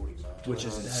 30 to 40 miles. which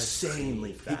is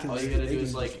insanely fast. all you gotta They do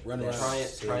is can like just run around.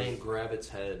 try and grab its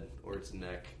head or its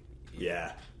neck.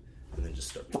 Yeah, and then just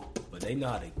start. But they know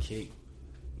how to kick.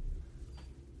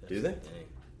 Do they? That's the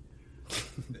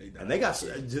thing. And they got.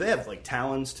 Do they have like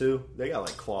talons too? They got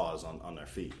like claws on their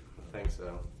feet. I think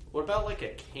so. What about like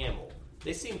a camel?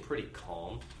 They seem pretty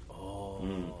calm. Oh,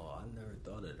 I never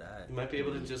thought of that. You might be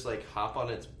able to just like hop on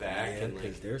its back Yeah, and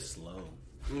because like. they're slow.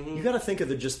 You got to think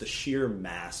of just the sheer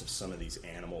mass of some of these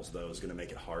animals, though, is going to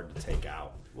make it hard to take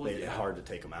out. Well, yeah. Hard to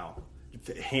take them out,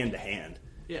 hand to hand.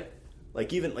 Yeah.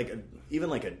 Like even like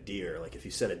a deer. Like if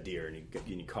you set a deer and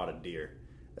you caught a deer,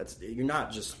 you're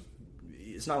not just.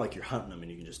 It's not like you're hunting them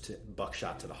and you can just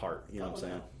buckshot to the heart. You know what I'm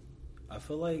saying? I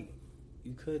feel like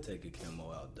you could take a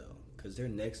camel out though, because their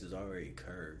necks is already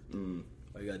curved.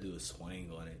 All you gotta do is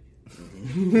swing on it.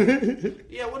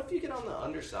 Yeah, what if you get on the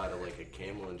underside of like a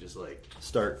camel and just like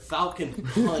Start. falcon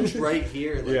punch right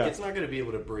here? Like Yeah. it's not gonna be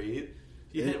able to breathe.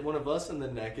 You hit one of us in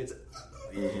the neck, it's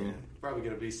probably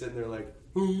gonna be sitting there like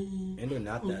And they're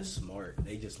not that smart.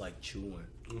 They just like chewing.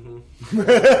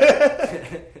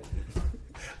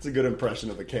 It's a good impression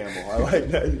of a camel. I like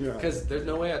that. Yeah. because there's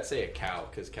no way I'd say a cow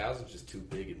because cows are just too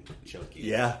big and chunky.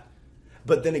 Yeah,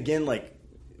 but then again, like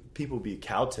people be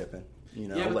cow tipping. You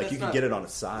know, Yeah, but like that's you can not- get it on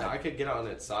its side. I could get on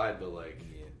its side, but like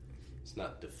it's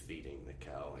not defeating the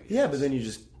cow. I Yeah, guess. but then you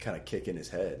just kind of kick in his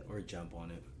head. Or jump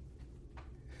on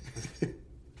it.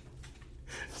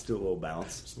 Just do a little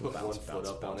bounce. Just a put little one bounce, foot bounce,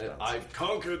 up bounce, on it. bounce. I've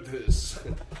conquered this.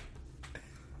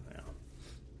 Yeah.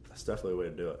 That's definitely a way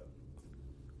to do it.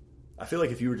 I feel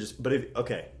like if you were just, but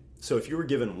so if you were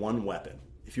given one weapon,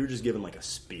 if you were just given like a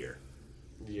spear,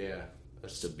 Yeah,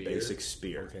 Just a basic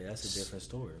spear. Okay, that's a different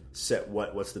story.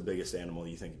 What's the biggest animal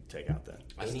you think you could take out then?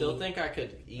 I still think I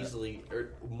could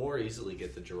more easily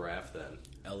get the giraffe then.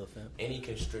 Elephant. Any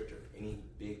constrictor, any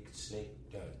big snake,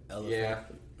 done. Elephant.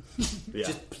 Yeah. Yeah.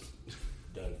 Just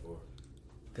done for.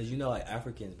 Because you know, like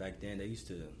Africans back then, they used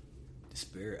to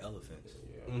spear elephants.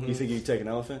 Yeah. Mm-hmm. You think you could take an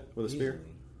elephant with a spear?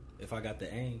 Easily. If I got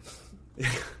the aim.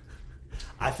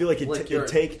 I feel like Like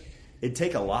it'd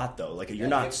take a lot though. Like you're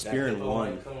not spearing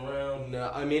one Come around. No,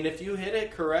 I mean if you hit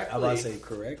it correctly. I was about to say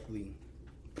correctly.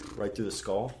 right through the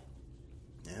skull.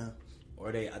 Yeah. Or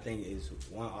I think it's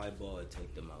one eyeball to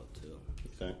take them out too.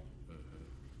 You think?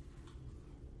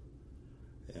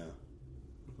 Yeah.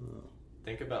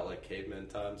 Think about like caveman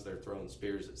times. They're throwing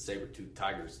spears at saber-toothed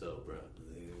tigers, though, bro.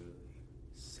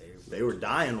 They were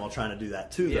dying while trying to do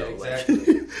that too, Yeah, though. exactly.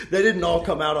 Like, they didn't all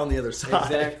come out on the other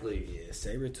side. Exactly. Yeah,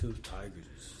 saber-toothed tigers.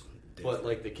 Is But different.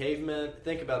 like the cavemen,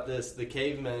 think about this: the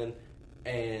cavemen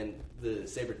and the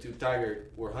saber-toothed tiger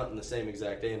were hunting the same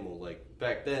exact animal. Like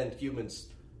back then, humans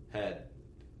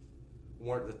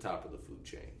weren't the top of the food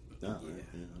chain. No, Yeah.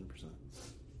 yeah, 100%.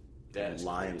 That's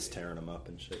Lions crazy. tearing them up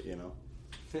and shit, you know.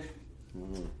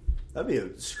 That'd be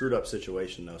a screwed up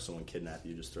situation, though. Someone kidnap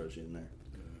you, just throws you in there.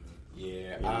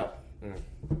 Yeah.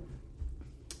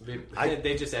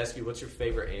 They just ask you, "What's your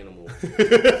favorite animal?"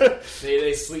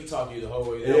 They sweet talk you the whole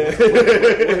way down.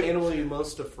 What animal are you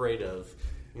most afraid of?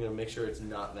 You know, make sure it's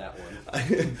not that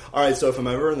one. All right, so if I'm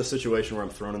ever in the situation where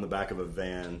I'm thrown in the back of a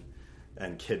van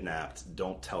and kidnapped,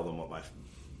 don't tell them what my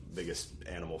biggest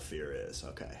animal fear is.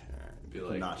 Okay, all right. Be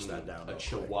like, notch that down. A real quick.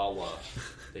 chihuahua.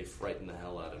 They frighten the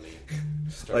hell out of me.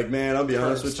 Like, man, I'll be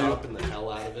honest with you. Stomping the hell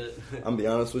out of it. I'm be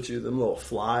honest with you. Them little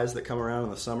flies that come around in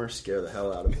the summer scare the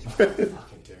hell out of me. Fucking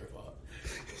terrified.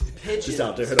 Pigeons. Just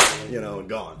out there, you know, and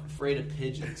gone. Afraid of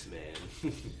pigeons,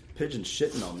 man. Pigeons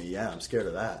shitting on me. Yeah, I'm scared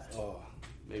of that. oh,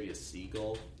 Maybe a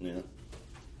seagull. Yeah.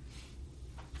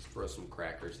 Just throw some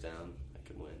crackers down. I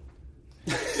could win.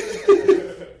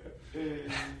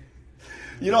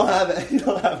 You don't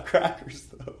have crackers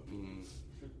though.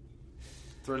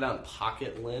 Throw down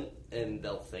pocket lint, and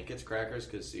they'll think it's crackers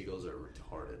because seagulls are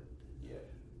retarded. Yeah.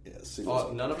 Yeah, seagulls.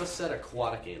 Oh, none of us said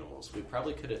aquatic animals. We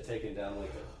probably could have taken down like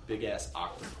a big ass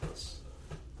octopus.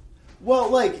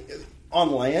 Well, like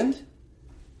on land,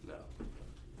 No.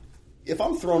 if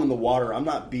I'm thrown in the water, I'm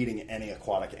not beating any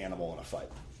aquatic animal in a fight.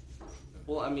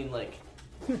 Well, I mean, like,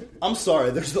 I'm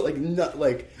sorry. There's like no,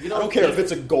 like You I don't don't care if think-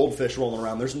 it's a goldfish rolling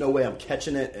around. There's no way I'm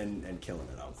catching it and killing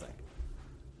it. I don't think.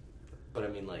 but I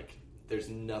mean, like, there's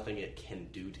nothing it can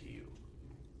do to you.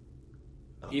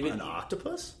 Even an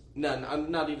octopus? No,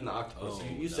 not even the octopus. Oh,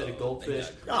 you said a no, goldfish.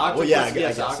 they got- Octopus, well, yeah, I yes,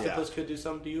 guess, octopus yeah. could do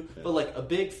something to you. Yeah. But like a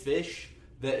big fish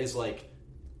that is like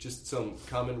just some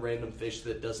common random fish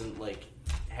that doesn't like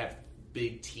have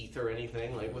big teeth or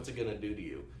anything. Like, what's it gonna do to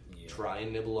you? Yeah. Try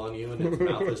and nibble on you, and its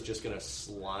mouth is just gonna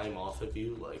slime off of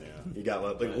you. Like, Yeah, you got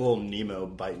like little Nemo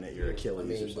biting at your I Achilles. or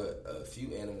mean, something. but a few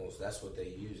animals, that's what they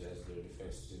use as their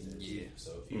defense to their Yeah. teeth.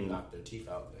 So if you knock their teeth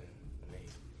out, then I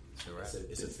mean,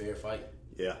 it's a fair fight.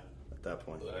 Yeah, at that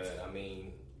point. But I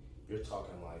mean, you're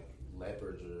talking like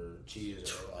leopards or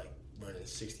cheetahs are like running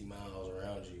 60 miles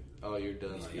around you. oh, you're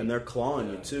done. And they're clawing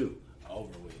you too. Over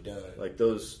with, done. Like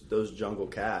those jungle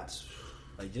cats.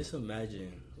 like just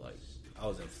imagine, like I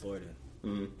was in Florida,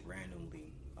 Mm.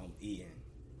 randomly, I'm eating,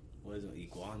 what is it,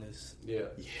 iguanas? Yeah.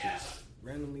 Just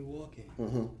randomly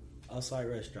walking outside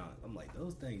restaurant. I'm like,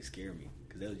 those things scare me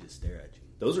because they'll just stare at you.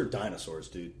 Those are dinosaurs,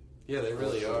 dude. Yeah, they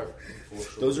really are. For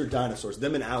sure. Those are dinosaurs.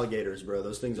 Them and alligators, bro.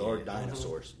 Those things are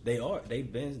dinosaurs. They are. They've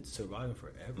been surviving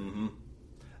forever.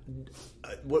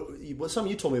 What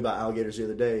something you told me about alligators the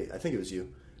other day? I think it was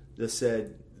you. That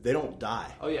said they don't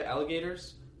die. Oh yeah,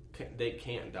 alligators, they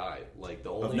can't die. Like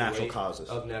the only natural way, causes.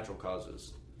 Of natural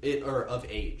causes, or of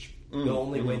age. The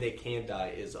only way they can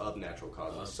die is of natural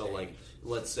causes. Of So like, age.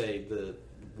 let's say the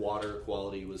water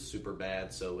quality was super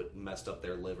bad, so it messed up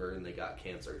their liver and they got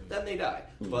cancer. Then they die.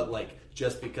 But like,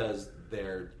 just because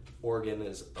their organ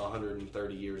is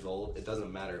 130 years old, it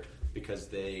doesn't matter because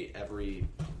they every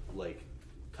like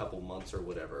couple months or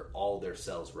whatever, all their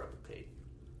cells replicate.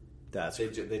 That's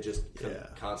They just Yeah.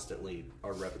 constantly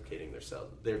are replicating their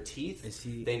cells. Their teeth, Is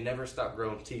he- they never stop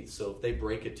growing teeth. So if they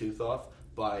break a tooth off,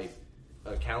 by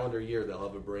a calendar year, they'll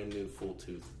have a brand new full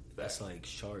tooth back. That's like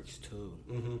sharks too.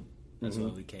 Mm-hmm. That's why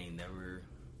we can't never.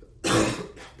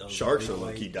 those Sharks big are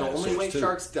low-key white- The only way too.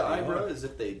 sharks die, They bro, are. is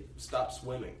if they stop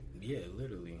swimming. Yeah,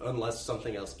 literally. Unless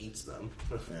something else eats them.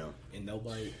 Yeah. And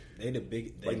nobody. They the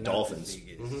big. They Like not dolphins. The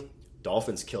biggest.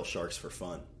 Dolphins kill sharks for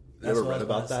fun. You That's ever what I read was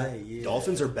about about to that? say, yeah.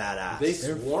 Dolphins are badass. They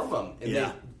swarm them, and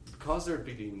Yeah. they cause there to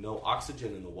be no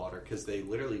oxygen in the water because they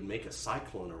literally make a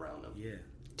cyclone around them. Yeah.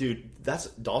 Dude,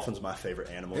 dolphins my favorite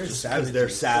animal. They're Just savages. because they're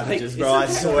savages, Like, bro. I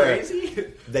isn't that swear.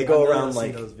 crazy? They go I know around I've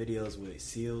like seen those videos with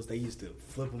seals. They used to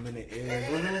flip them in the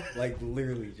air, like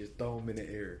literally just throw them in the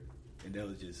air, and they'll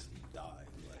just die.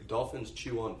 Like, Dolphins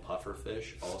chew on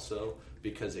pufferfish also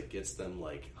because it gets them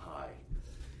like high.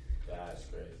 That's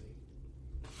crazy.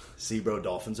 See, bro,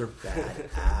 dolphins are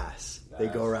badass. They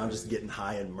go That's around crazy. just getting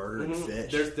high and murdering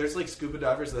fish. There's like scuba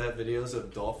divers that have videos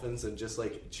of dolphins and just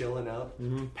like chilling out,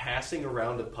 passing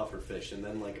around a pufferfish and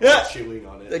then like Yeah. chewing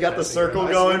on it. They got the passing circle around.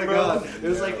 I swear going, to bro. God, it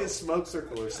was like No. a smoke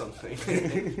circle or something.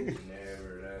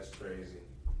 Never. That's crazy.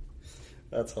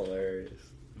 That's hilarious.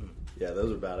 Yeah,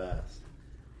 those are badass.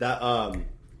 That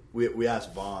we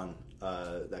asked Vaughn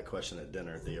that question at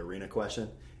dinner, the arena question.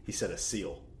 He said a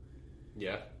seal.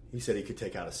 Yeah. He said he could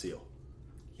take out a seal.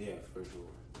 Yeah, for sure.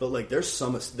 But like, there's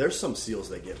some seals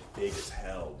that get big as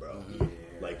hell, bro.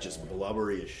 Like just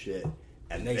blubbery as shit,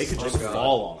 and they could just slippery.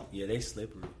 fall on them. Yeah, they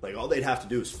slippery. Like all they'd have to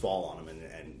do is fall on them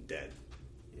and dead.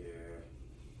 Yeah.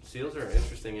 Seals are an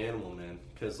interesting animal, man.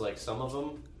 Because like some of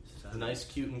them, nice,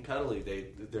 cute, and cuddly.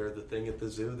 They're the thing at the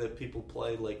zoo that people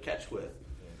play like catch with.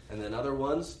 And then other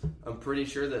ones, I'm pretty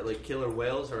sure that like killer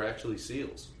whales are actually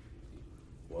seals.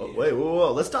 Whoa, wait,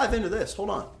 whoa! Let's dive into this. Hold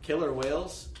on. Killer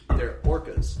whales, they're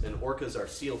orcas, and orcas are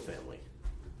seal family.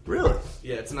 Really?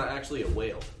 Yeah, it's not actually a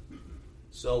whale.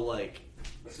 So like,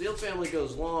 seal family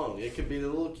goes long. It could be the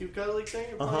little cute cuddly thing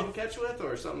you're playing catch with,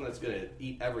 or something that's gonna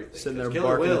eat everything. Sitting 'Cause there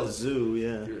killer barking at the whales, zoo.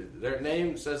 Yeah. their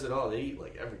name says it all. They eat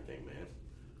like everything, man.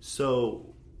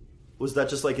 So, was that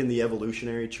just like in the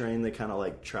evolutionary train they kind of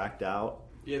like tracked out?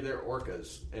 Yeah, they're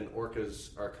orcas, and orcas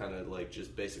are kind of like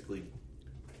just basically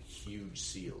huge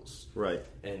seals. Right.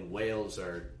 And whales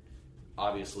are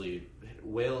obviously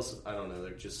whales. I don't know.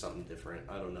 They're just something different.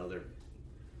 I don't know. They're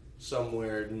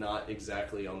somewhere not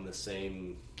exactly on the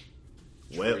same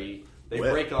Whale- tree. They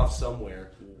whale- break off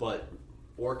somewhere, but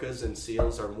orcas and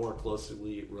seals are more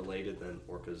closely related than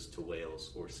orcas to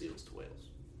whales or seals to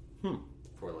whales.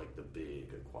 For like the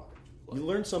big aquatic. You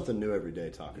learn something new every day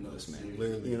talking to this man.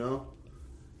 Literally. You know?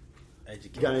 You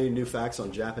Educate. got any new facts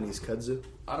on Japanese kudzu?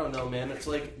 I don't know, man. It's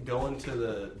like going to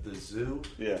the zoo.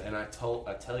 Yeah. And I tell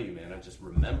you, man. I just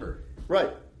remember.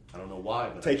 Right. I don't know why,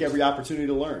 but Take every opportunity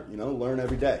to learn. You know, learn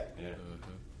every day. Yeah.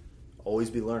 Always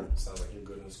be learning. Sounds like you're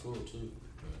good in school too.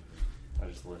 I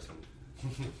just listen.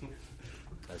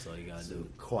 That's all you gotta do.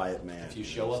 Quiet man. If you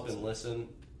show up and listen,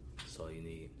 That's all you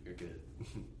need. you're good.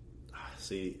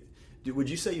 See, would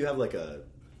you say you have like a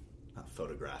not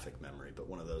photographic memory, but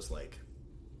one of those like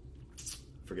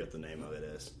forget the name of it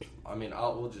is. I mean,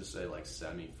 we'll just say like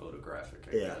semi-photographic,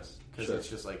 I Yeah, guess, because sure. it's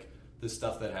just like the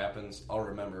stuff that happens. I'll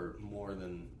remember more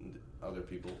than other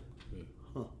people.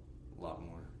 Huh. A lot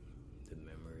more. The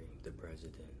memory, the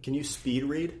president, Can you speed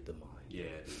read? the mind. Yeah,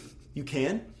 dude. You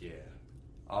can. Yeah.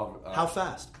 I'll, How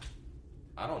fast?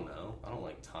 I don't know. I don't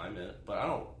like time it, but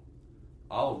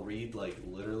I'll read like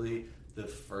literally the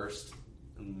first,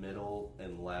 middle,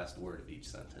 and last word of each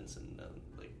sentence, and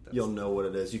like that's, You'll know what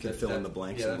it is. You can fill in the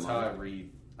blanks. Yeah, in that's your how I mind. read.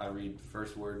 I read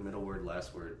first word, middle word,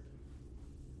 last word.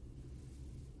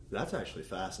 That's actually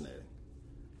fascinating.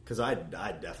 Because I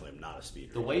definitely am not a speed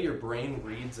reader. The way your brain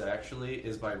reads actually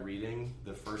is by reading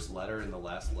the first letter and the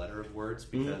last letter of words,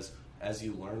 because as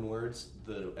you learn words,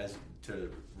 as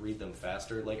to read them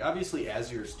faster. Like obviously,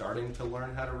 as you're starting to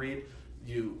learn how to read,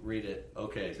 you read it.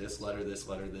 Okay, this letter, this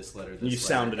letter, this letter. This You letter,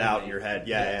 sound it and out then- in your head.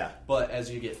 Yeah. But as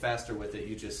you get faster with it,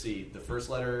 you just see the first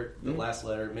letter, the last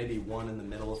letter, maybe one in the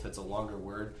middle if it's a longer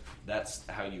word. That's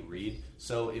how you read.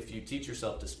 So if you teach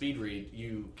yourself to speed read,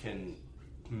 you can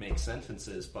make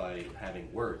sentences by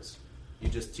having words. You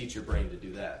just teach your brain to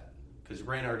do that. Because your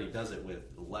brain already does it with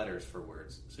letters for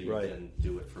words. So you Right. then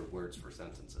do it for words for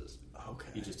sentences. Okay.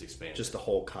 You just expand Just it. the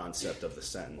whole concept of the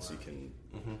sentence. You can.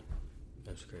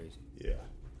 That's crazy. Yeah.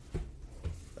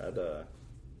 That.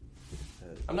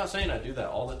 I'm not saying I do that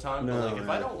all the time, No, but like if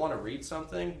I yeah. don't want to read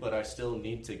something, but I still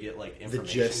need to get like information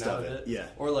gist out of of it, it, yeah.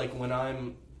 Or like when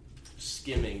I'm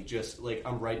skimming, just like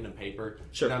I'm writing a paper,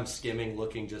 Sure. and I'm skimming,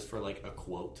 looking just for like a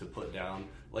quote to put down.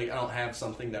 Like I don't have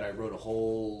something that I wrote a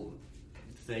whole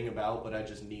thing about, but I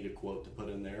just need a quote to put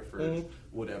in there for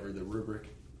whatever the rubric.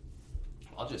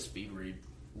 I'll just speed read.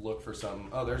 Look for something.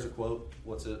 Oh, there's a quote.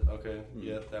 What's it? Okay,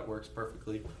 yeah, that works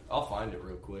perfectly. I'll find it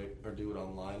real quick, or do it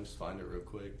online. Just find it real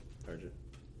quick. Heard you.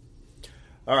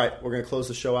 All right, we're going to close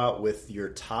the show out with your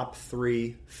top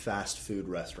 3 fast food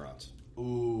restaurants.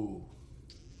 Ooh.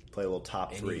 Play a little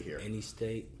top 3 here. Any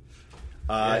state.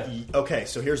 Okay,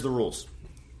 so here's the rules.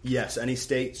 Yes, any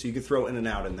state, so you could throw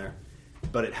In-N-Out in there.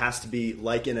 but it has to be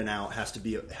like In-N-Out. Has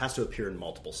to appear in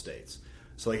multiple states.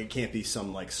 So like it can't be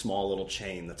some like small little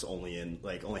chain that's only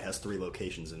has 3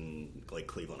 locations in like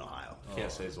Cleveland, Ohio.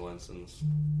 Can't say Swenson's.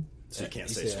 So you can't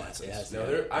You say said Swenson's. it has to No,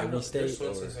 be I know every state there's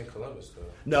or Swenson's in Columbus though.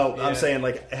 No, Yeah. I'm saying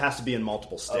like it has to be in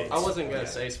multiple states. I wasn't gonna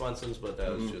say Swenson's, but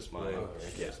that was just my.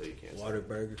 Yeah. So you can't say.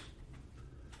 Whataburger.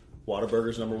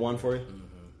 Whataburger's number 1 for you.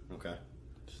 Mm-hmm. Okay.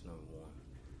 Just number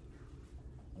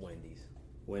 1. Wendy's.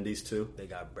 Wendy's too. They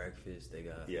got breakfast. They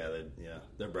got. Yeah,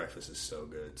 their breakfast is so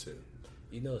good too.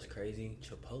 You know what's crazy?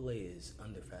 Chipotle is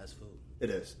under fast food. It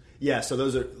is. Yeah, so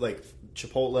those are like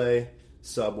Chipotle,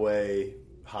 Subway,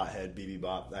 Hothead, BB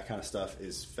Bop, that kind of stuff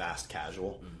is fast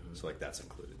casual. So like that's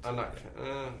included. I'm not.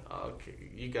 Okay.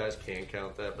 You guys can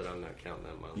count that, but I'm not counting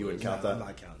that. On my You wouldn't list. count that? I'm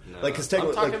not counting. No. Like, 'cause I'm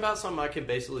technically, talking like- about something I can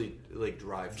basically like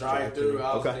drive Drive-through.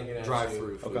 I was Okay. thinking that drive too.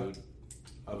 through food. Okay.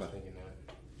 I was Okay. thinking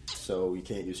that. So you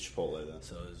can't use Chipotle then.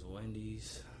 So it's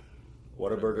Wendy's.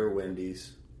 Whataburger,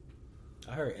 Wendy's.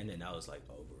 I heard In-N-Out was like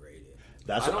overrated.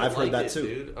 That's I don't I've heard like that it, too.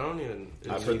 dude. I don't even.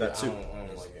 I've heard that I too.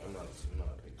 don't like it. I'm not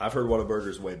a big I've heard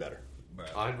Whataburger's way better. Bro,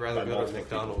 I'd rather By go to multiple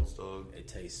McDonald's, dog. it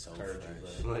tastes so Heard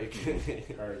fresh. you, Like,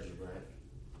 Heard you, Brent.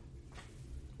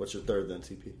 What's your third then,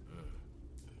 TP?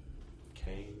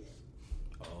 Cane's.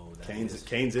 Oh, that Cane's. is-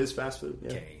 Cane's is fast food.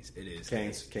 Yeah. Cane's. It is.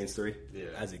 Cane's 3. Yeah.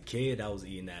 As a kid, I was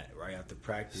eating that right after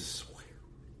practice.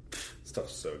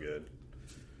 Stuff's so good.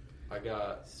 I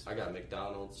got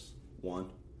McDonald's. 1.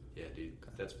 Yeah, dude,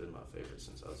 that's been my favorite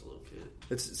since I was a little kid.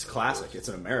 It's classic. It's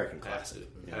an American Have classic.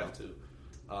 to, you know? have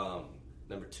to.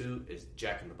 Number 2 is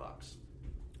Jack in the Box.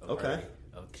 Okay.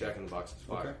 Okay. Jack in the Box is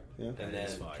fire. Okay, yeah. And That then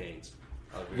is fire. Cane's.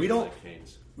 I We really don't- like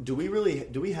Cane's. Do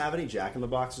we have any Jack in the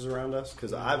Boxes around us?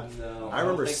 Because No, I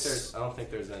remember. I don't think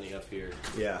there's any up here.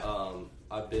 Yeah.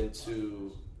 I've been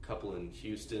to a couple in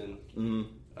Houston.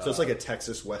 So it's like a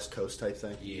Texas West Coast type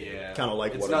thing. Yeah, Kinda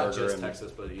like it's not Whataburger just and-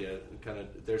 Texas, but yeah, kind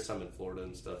of. There's some in Florida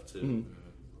and stuff too.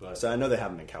 But So I know they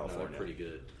have them in no, California. they're pretty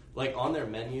good. Like on their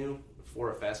menu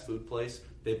for a fast food place,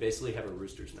 they basically have a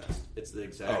rooster's nest. It's the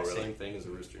exact Oh, really? same thing as a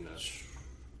rooster nest.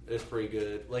 It's pretty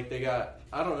good. Like they got,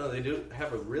 I don't know, they do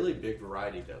have a really big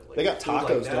variety though. Like They got food like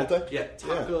tacos, that. don't they? Yeah,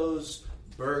 tacos,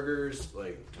 burgers.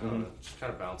 Like I don't know, just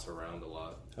kind of bounce around a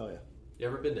lot. Hell yeah. You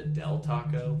ever been to Del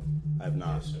Taco? I have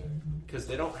not. Because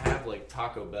they don't have like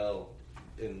Taco Bell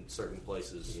in certain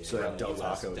places. So they have around the Del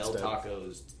US. Taco Del instead. Taco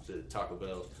is the Taco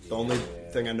Bell. The only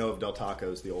thing I know of Del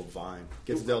Taco is the old Vine.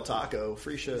 Get to Del Taco,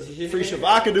 free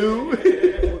shavacadoo.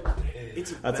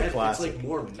 It's That's a classic. It's like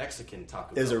more Mexican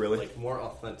Taco Bell. Is it really? Like more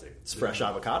authentic. It's fresh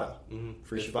avocado. Mm-hmm.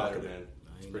 Free It's better, shavacadoo. man.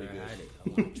 I It's ain't pretty never good. had it. I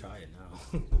want to try it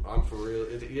now. I'm for real.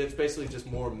 It's basically just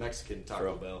more Mexican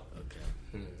Taco Bell.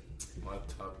 Okay. My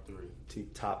top 3.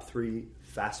 Top 3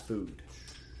 fast food.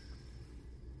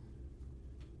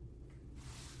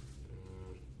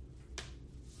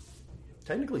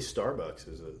 Technically, Starbucks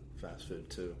is a fast food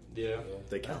too. Yeah.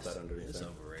 They count that underneath It's that.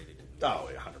 overrated. Oh,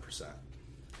 yeah, 100%.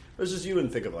 It's just you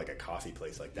wouldn't think of like a coffee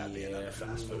place like that being Yeah. under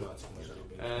fast I'm food. not too much of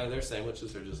a big Their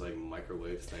sandwiches are just like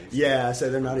microwave things. Yeah, I say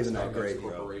they're not even that Starbucks great,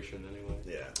 bro. Corporation anyway.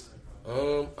 Yeah.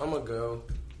 I'm gonna go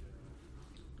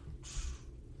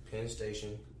Penn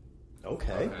Station.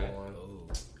 Okay. Okay.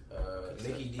 Oh,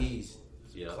 Mickey D's.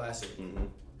 Yeah. Classic. Mm-hmm.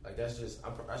 Like that's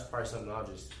probably something I'll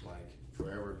just like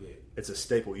forever get. It's a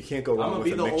staple. You can't go I'm wrong gonna with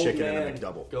be a the old McChicken and man a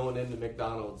McDouble. going into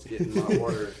McDonald's, getting my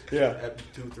order Yeah.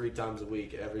 2-3 times a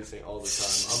week, all the time.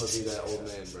 I'm gonna be that old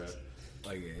man, bro.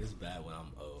 like yeah, it's bad when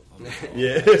I'm old. I'm old.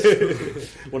 Yeah.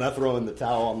 When I throw in the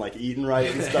towel, I'm like eating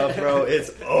right and stuff, bro. It's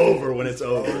over when it's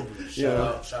over. You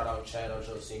know? Shout out Chad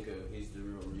Ochocinco. He's the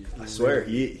real reason. I swear,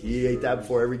 he ate that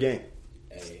before every game.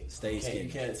 Hey, Stay you skinny.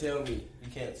 can't tell me.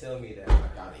 You can't tell me that I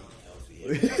gotta eat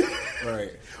healthy.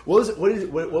 Right.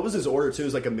 What was his order too? It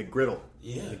was like a McGriddle.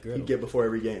 Yeah, He'd get before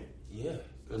every game. yeah.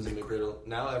 It's a McGriddle.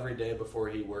 Now every day before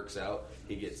he works out,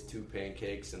 he gets 2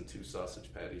 pancakes and 2 sausage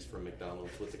patties from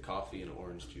McDonald's with the coffee and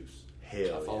orange juice.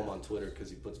 Hell I follow yeah. him on Twitter because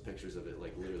he puts pictures of it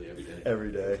like literally every day.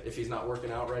 Every day. If he's not working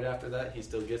out right after that, he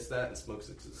still gets that and smokes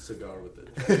a cigar with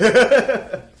it.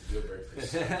 Good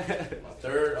breakfast. My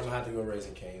third, I'm gonna have to go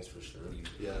Raising Cane's for sure.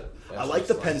 Yeah. I like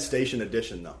the Penn Station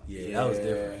edition though. Yeah, that was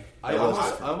different. I That was almost,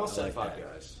 different. I almost I said like Five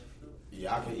that. Guys.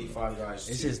 Yeah, I can eat Five Guys.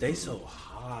 It's too. just they so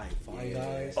high. Five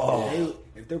Guys. Oh.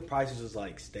 If their prices was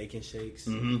like steak and shakes,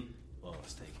 well,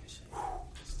 steak and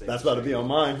shake. That's about to be on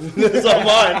mine. That's on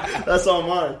mine. That's on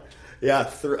mine. Yeah,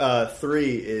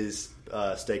 3 is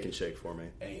Steak and Shake for me.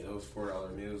 Hey, those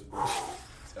 $4 meals, bro.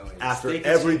 Telling you. After Steak and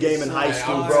every Shake is game in so high high.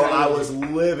 school, I'm bro, telling I you. was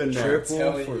living there. I'm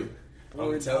telling for you.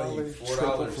 I'm telling you,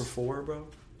 triple $4 for $4, bro.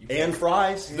 And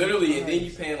fries. Literally, and then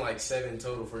you paying like $7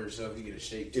 total for yourself. You get a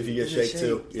shake. Too. If you get shake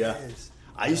too. Yeah. Yes.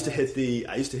 I used to hit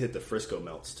the Frisco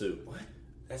melts too. What?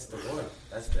 That's the one.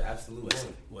 That's the absolute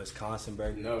one. Wisconsin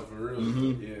burger. No, for real.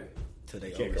 Mm-hmm. Yeah. Till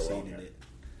they Can't go wrong overseeded there. it.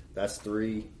 That's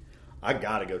 3. I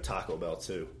gotta go Taco Bell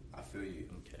too. I feel you.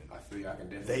 Okay. I feel you. I can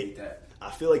definitely eat that. I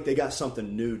feel like they got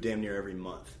something new damn near every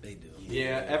month. They do.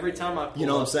 Yeah, every time I pull You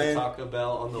know what I'm up saying? to Taco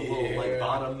Bell on the little Yeah. like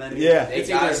bottom menu, Yeah. it's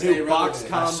They gotta either a stay new box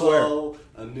relevant. I swear. combo,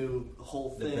 a new whole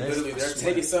thing. best- Literally, they're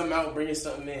taking something out, bringing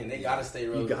something in. They gotta stay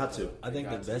relevant. got to. I think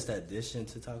They the got best addition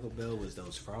to Taco Bell was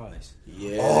those fries.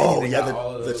 Yeah. Oh they yeah, got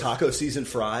all of the those. taco season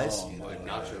fries, Oh my Like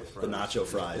god. nacho fries. the nacho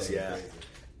fries. Crazy, Yeah, crazy.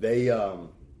 they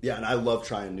yeah, and I love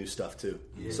trying new stuff too.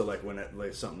 So like when it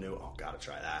like something new, oh gotta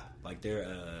try that. Like their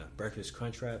breakfast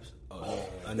crunch wraps. Oh,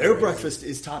 Their underrated. breakfast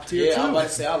is top tier Yeah, too. I like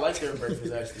to say I like their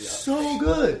breakfast actually. So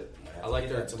good. I like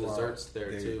their tomorrow. desserts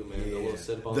there too, man. The little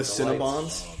Cinnabons. The lights.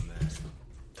 Cinnabons. Oh man.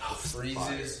 The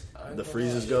freezes. The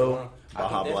freezes go.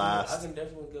 Baja Blast. I can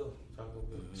definitely go. Taco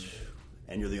Bell.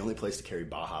 And you're the only place to carry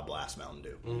Baja Blast Mountain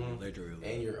Dew. Literally.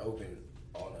 And you're open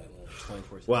all night long.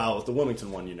 24/7. Wow, with the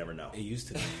Wilmington one, you never know. It used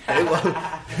to be. They love-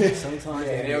 Sometimes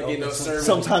Yeah, they don't get no open, service.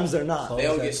 Sometimes they're not. They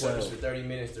don't Close get at service 12. for 30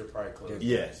 minutes. They're probably closed.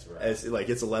 Yeah, Yes, right. it's like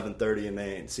it's 11:30 and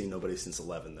they ain't seen nobody since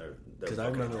 11. They're Because I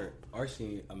fucking remember our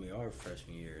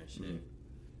freshman year and shit.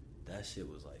 That shit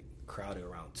was like crowded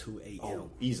around 2 a.m. oh,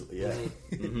 easily, yeah.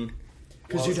 Mm-hmm.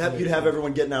 Because you'd have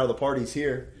everyone getting out of the parties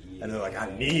here, and they're like,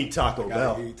 I need Taco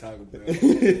Bell. Gotta eat Taco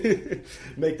Bell.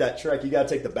 Make that trek. You got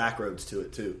to take the back roads to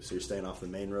it too, so you're staying off the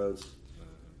main roads.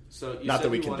 So you Not said that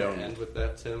we you want to condone it. end with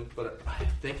that, Tim, but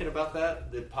thinking about that,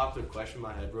 it popped a question in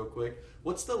my head real quick.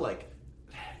 What's the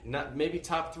not maybe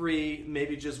top 3,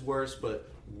 maybe just worst,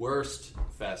 but worst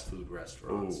fast food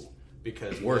restaurants? Ooh.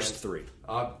 Because Worst man,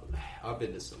 3. I've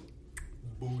been to some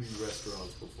booty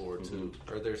restaurants before too,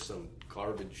 or there's some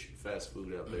garbage fast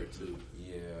food out there too.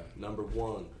 Yeah. Number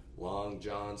 1, Long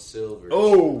John Silver's.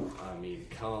 Oh. I mean,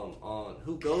 come on,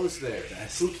 who goes there?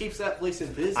 Who keeps that place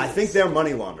in business? I think they're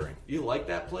money laundering. You like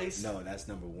that place? No, that's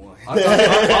number one. I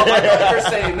thought you were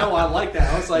saying no. I like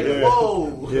that. I was like, Yeah.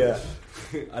 whoa. Yeah,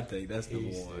 I think that's number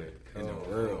one in the Come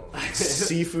world.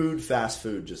 seafood, fast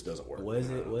food just doesn't work.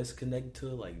 What's connected to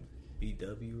it? Like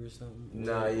BW or something?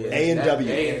 Nah, yeah. A&W,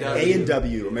 A&W.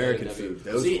 A&W, American A&W. food.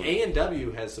 Those See, were-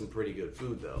 A&W has some pretty good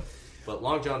food though, but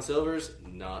Long John Silver's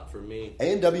not for me.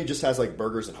 A&W just has like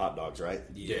burgers and hot dogs, right?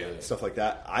 Yeah. Stuff like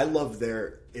that. I love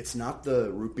their. It's not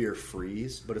the root beer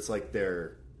freeze, but it's like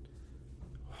their.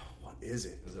 What is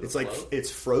it? Is it It's a like float?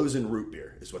 it's frozen root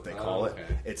beer is what they call okay. it.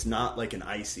 It's not like an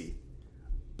icy,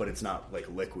 but it's not like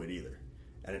liquid either,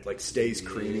 and it like stays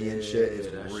creamy and shit. It's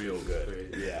that real shit's good.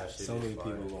 crazy. Yeah. That shit So is many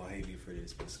fire. people gonna hate me for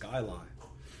this, but Skyline.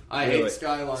 I Really? hate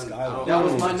Skyline. Skyline. That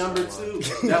was my Mm. number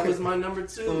 2. That was my number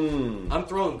 2. I'm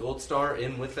throwing Gold Star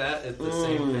in with that. It's the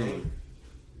same thing.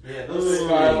 Yeah, those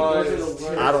Skylines. Those are the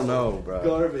worst. I don't know, bro.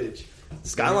 Garbage.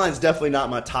 Skyline's definitely not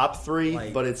my top 3,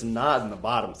 Like- but it's not in the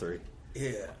bottom 3.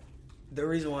 Yeah. The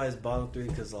reason why it's bottom 3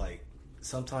 because like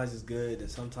sometimes it's good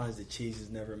and sometimes the cheese is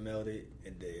never melted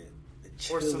and then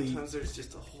the Or chili. sometimes there's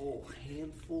just a whole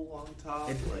handful on top.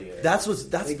 And- Like, That's They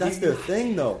that's give their you-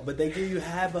 thing though. But they give you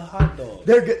half a hot dog.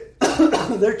 They're good.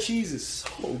 Their cheese is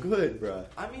so good, bro.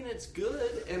 I mean, it's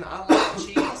good, and I like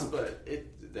cheese, but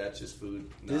that's just food.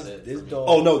 Not it This for me. dog.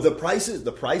 Oh no, the prices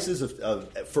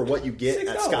of for what you get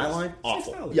at $6. Skyline,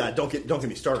 awful. $6. Yeah, don't get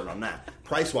me started on that.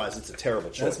 Price wise, it's a terrible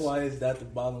choice. That's why it's at the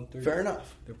bottom 3. Fair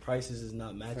enough. The prices is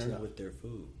not matching enough. with their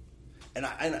food. And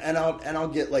I'll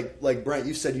get like Brent.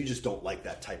 You said you just don't like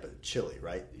that type of chili,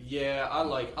 right? Yeah, I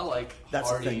like That's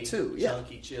the hearty, thing, too, yeah.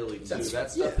 chunky chili too. That's-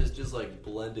 that stuff yeah. is just like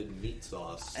blended meat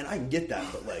sauce. And I can get that,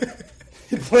 but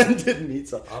like blended meat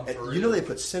sauce. I'm And for you know real. they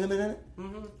put cinnamon in it.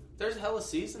 There's hella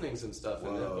seasonings and stuff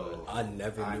in it, but I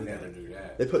never I knew never that. knew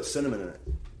that. They put cinnamon in it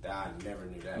I never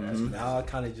knew that. Now I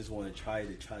kind of just want to try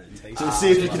to taste to it.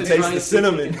 see if you just can to taste try the and see if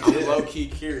you cinnamon. I'm low key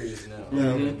curious now.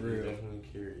 Mhm. Real. Definitely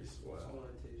curious. Wow.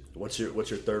 What's your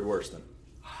third worst then?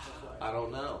 I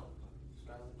don't know.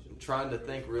 I'm trying to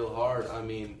think real hard. I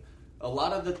mean, a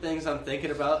lot of the things I'm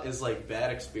thinking about is like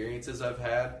bad experiences I've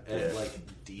had at Yeah. like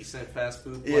decent fast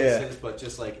food Yeah. places, but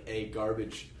just like a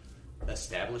garbage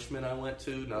establishment I went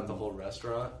to, not the whole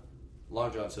restaurant.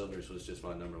 Long John Silver's was just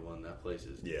my number 1. That place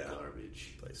is Yeah.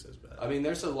 garbage. Place is bad. I mean,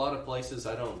 there's a lot of places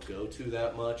I don't go to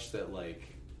that much that, like,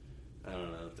 I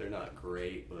don't know, they're not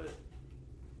great, but,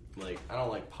 like, I don't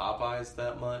like Popeyes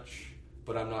that much,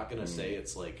 but I'm not going to say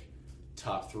it's, like,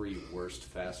 top 3 worst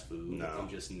fast food. No. I'm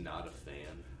just not a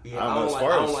fan. Yeah, I don't know, as I far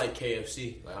don't as- like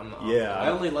KFC. Like, I'm not. Yeah. I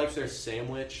only like their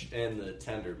sandwich and the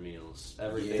tender meals.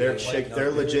 Everything. Their like,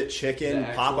 their legit chicken. The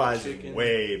actual Popeyes chicken. is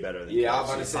way better than Yeah, I KFC. was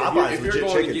about to say, Popeyes if you're legit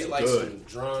going to chicken's get like good. some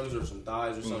drums or some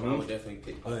thighs or something, I would definitely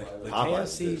pick Popeyes. But Popeyes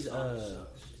KFC's is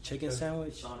chicken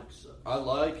sandwich. I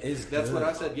like. It's That's good. what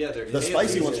I said. Yeah, The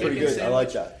spicy one's pretty good. I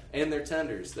like that. And their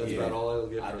tenders. That's Yeah. about all I'll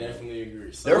get. I from definitely agree.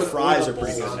 Their Sonic- fries or are the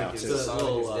pretty good Sonic now, is- too. the Sonic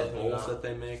little is definitely bowls not- that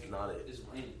they make. Not it. It's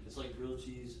plain. It's like grilled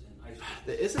cheese and ice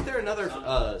cream. Isn't there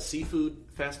another seafood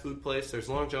fast food place? There's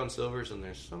Long John Silver's and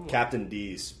there's some. Captain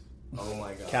D's. Oh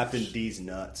my god. Captain D's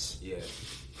nuts. Yeah.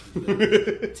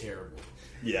 Terrible.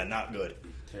 Yeah, not good.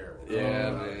 Terrible. Yeah,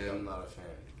 I'm not, man. I'm not a fan.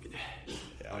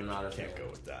 Yeah, I'm not a can't fan. go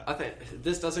with that. I think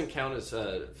this doesn't count as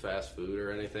fast food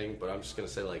or anything, but I'm just gonna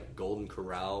say like Golden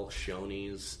Corral,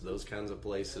 Shoney's, those kinds of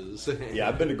places. Yeah,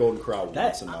 I've been to Golden Corral That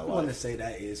once in my I want to life. say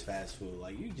that is fast food.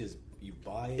 Like you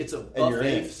buy it. It's a And you're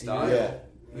in. buffet style. Yeah.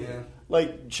 Yeah.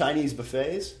 Like Chinese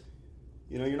buffets.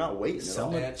 You know, you're not waiting at all.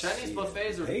 Some- Yeah, Chinese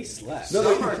buffets are. They slap. No,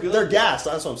 Some are good. they're gas.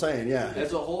 That's what I'm saying. Yeah.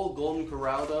 As a whole, Golden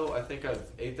Corral though, I think I've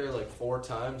ate there like 4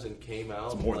 times and came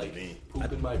out It's more than like me.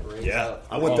 pooping my brains Yeah. out.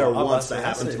 I went there Oh, I was once. about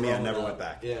That to say, happened I to me. I said never wrong. went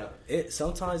back. Yeah. It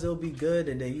sometimes it'll be good,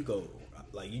 and then you go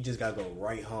like you just gotta go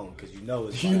right home because you know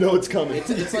it's You know it's coming.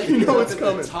 It's like you know up it's at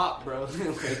coming. the top, bro.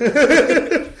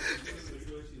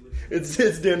 It's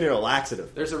damn near a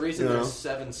laxative There's a reason You know? there's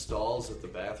 7 stalls at the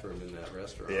bathroom in that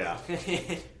restaurant. Yeah.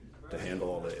 to handle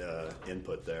all the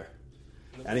input there.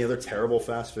 Any other terrible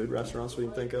fast food restaurants we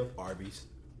can think of? Arby's.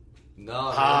 No,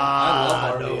 man, Ah, I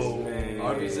love Arby's. no. Man.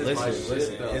 Arby's is my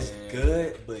shit, though. it's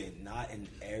good, but not in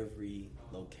every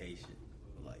location.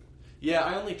 Like Yeah,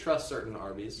 I only trust certain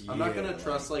Arby's. I'm not Yeah, gonna like-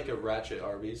 trust like a ratchet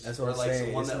Arby's. That's what or I'm like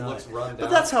saying, one it's that not- looks run down. But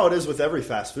that's how it is with every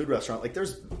fast food restaurant. Like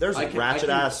there's ratchet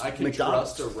ass I can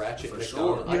McDonald's. trust a ratchet For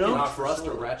McDonald's. sure. I You know? can trust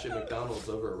a ratchet McDonald's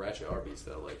over a ratchet Arby's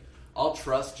though. Like I'll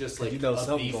trust just like You know a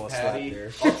something beef gonna slap patty.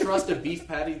 there. I'll trust a beef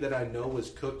patty that I know was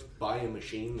cooked by a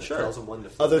machine that Sure. tells them when to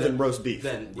flip Other it than roast beef.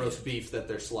 Than roast beef that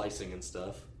they're slicing and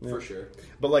stuff. For sure.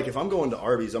 But like if I'm going to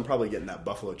Arby's, I'm probably getting that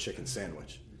buffalo chicken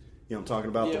sandwich. You know what I'm talking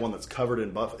about? Yeah. The one that's covered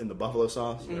in the buffalo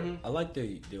sauce. I like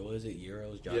the what is it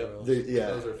gyros, Yep. gyros.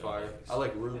 Those are fire. I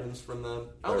like Reubens from them.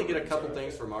 I only get a couple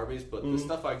things from Arby's, but the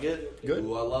stuff I get, Good.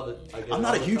 ooh, I love it. I get I'm it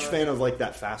not a all the huge time. fan of like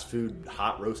that fast food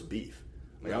hot roast beef.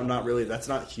 Like I'm not really. That's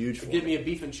not huge for Give me. me a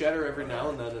beef and cheddar every now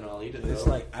and then, and I'll eat it. But it's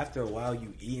though. like after a while,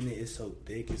 you eating it, it's so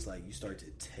thick. It's like you start to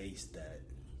taste that.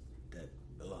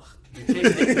 Ugh. You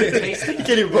taste the, you taste the You can't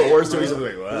even put words to it. He's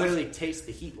like, You "What?" literally taste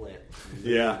the heat lamp.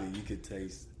 Yeah, Literally, you could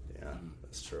taste yeah,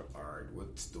 that's true. Alright,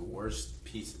 what's the worst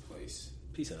pizza place?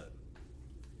 Pizza Hut.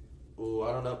 Ooh,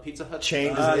 I don't know. Pizza Hut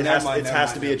Chain. never It has mind,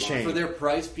 to be a never mind. chain. for their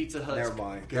price. Pizza Hut's Never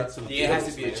mind. got some. Yeah, it has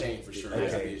to be a deals, man. chain for sure. It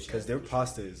has to be a Okay, chain. because their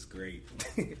pasta is great.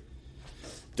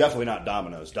 Definitely not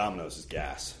Domino's. Domino's is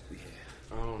gas.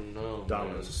 I don't know.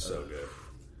 Domino's is so good.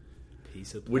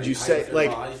 Pizza. Would you How say feel like?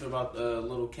 about, how you feel about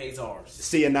little Kazars?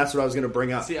 See, and that's what I was going to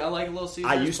bring up. See, I like Little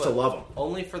Caesars. I used to but love 'em.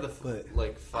 only for the But-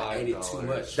 like I ate it too $5.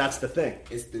 much. That's the thing,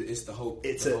 It's the whole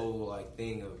It's the a- whole like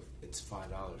thing of it's $5.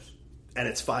 and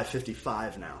it's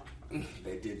 $5.55 now,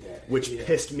 They did that, which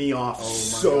pissed me off Oh my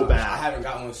so gosh. bad. I haven't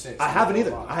got one since. I haven't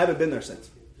either. Lie. I haven't been there since.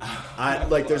 I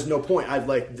like. There's no point. I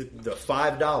like the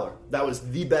 $5. That was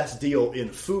the best deal in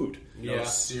food. No, Yeah.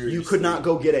 seriously. You could not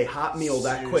go get a hot meal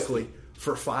that Seriously. quickly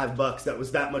for $5. That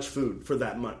was that much food for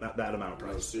that amount of No,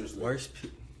 price. seriously. Worst.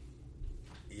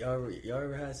 Y'all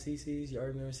ever had CC's? Y'all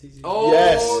remember CC's? Oh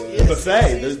Yes, buffet,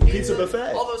 CC's the pizza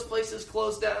buffet. All those places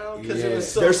closed down because it Yeah.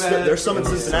 was so There's bad. there's some in It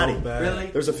was Cincinnati. so bad. Really?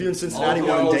 There's a few in Cincinnati. All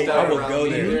One in closed Dayton. down I would around go me.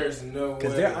 there. There's no way.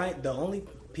 Because there, the only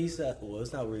pizza. Well,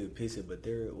 it's not really pizza, but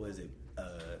there was it.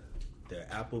 The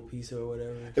apple pizza or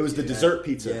whatever. It was the dessert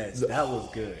pizza. Yes, that was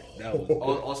good. That was.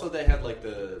 Also, they had like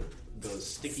those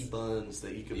sticky buns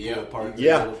that you could Yeah. pull apart.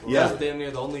 Yeah, yeah. That's damn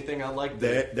near the only thing I liked.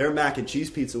 Their mac and cheese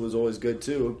pizza was always good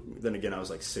too. Then again, I was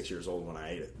like 6 years old when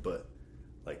I ate it, but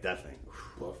like that thing,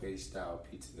 buffet style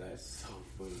pizza. That's so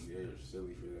funny. They're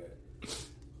silly for that.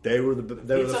 they were the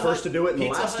Pizza first Hut- to do it and the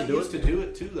Pizza last Hut to do used it. to do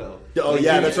it too, though. Oh Like,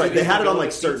 yeah, you that's used right. to They had it go on to like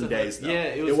Pizza certain Hut. days though. Yeah,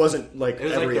 it wasn't like It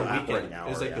was every like the weekend. operating hour. It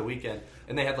was like yeah. the weekend,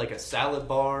 and they had like a salad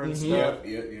bar and stuff.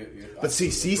 Yep. But see,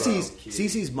 Bro,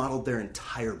 CC's modeled their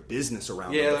entire business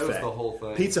around Yeah, the that was buffet. the whole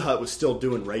thing. Pizza Hut was still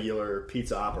doing regular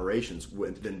pizza operations,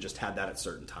 then just had that at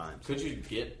certain times. Could you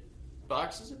get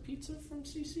boxes of pizza from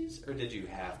CC's, or did you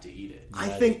have to eat it? I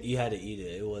think you had to eat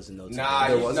it. It wasn't no. Nah,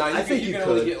 There you, was- nah, I you, think can, you can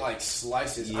only could. get like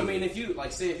slices. I mean, if you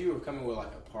like, say, if you were coming with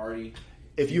like a party,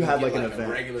 if you had could like get, an a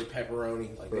event, regular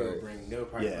pepperoni, like Right. they'll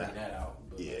probably Yeah. bring that out.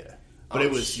 But yeah. But it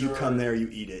I'm was you sure- come there, you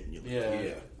eat it, and you leave. Yeah.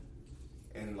 yeah.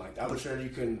 And like I was sure you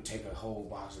couldn't take a whole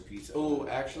box of pizza. Oh,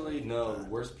 actually, no. The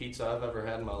worst pizza I've ever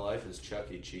had in my life is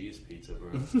Chuck E. Cheese pizza,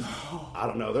 bro. I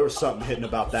don't know. There was something hidden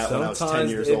about that when I was 10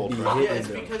 Sometimes years it old, be bro. hidden. Yeah, it's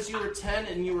though. because you were 10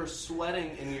 and you were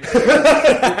sweating and your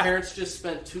parents just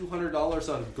spent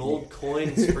 $200 on gold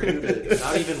coins for you to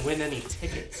not even win any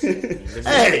tickets.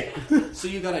 Hey! So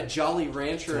you got a Jolly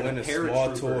Rancher and a small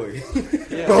paratrooper. toy.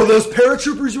 Yeah. Bro, those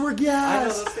paratroopers were I know,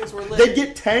 gas. those things were lit. They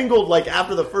get tangled like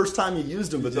after the first time you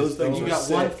used them, but those things You were got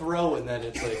sick. one throw and then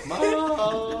it's like,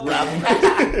 Mom.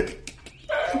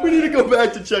 We need to go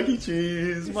back to Chuck E.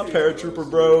 Cheese. My paratrooper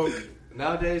broke.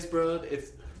 Nowadays, bro,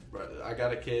 if I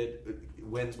got a kid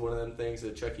wins one of them things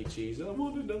at Chuck E. Cheese, I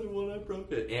want another one. I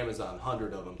broke it. Amazon,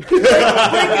 100 of them. Bring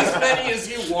as many as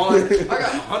you want. I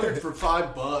got 100 for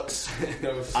 $5.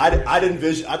 No, I'd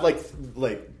envision. I'd like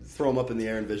throw them up in the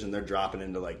air and envision they're dropping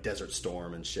into like Desert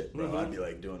Storm and shit, bro. I'd be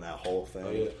like doing that whole thing.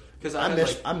 Oh, yeah. Because I had,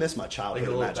 miss like, I miss my like childhood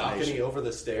a little imagination. balcony over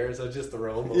the stairs. I'd just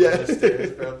throw them over Yeah. the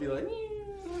stairs, bro. I'd be like,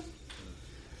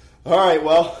 All right,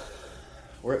 well,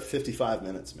 we're at 55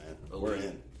 minutes, man.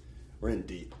 Elite. We're in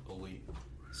deep. elite.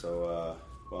 So,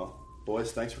 well,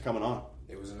 boys, thanks for coming on.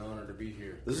 It was an honor to be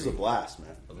here. This is a blast,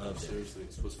 man. I love it. Seriously,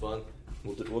 this was fun.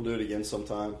 We'll do it again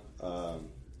sometime.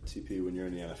 TP, when you're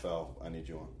in the NFL, I need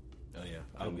you on. Oh yeah,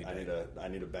 I'll be back. I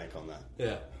need a bank on that.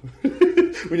 Yeah.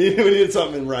 we need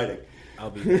something in writing. I'll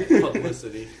be back.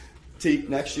 Publicity. T,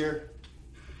 next year,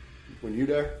 when you're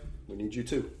there, we need you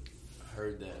too. I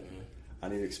heard that, man. I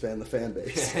need to expand the fan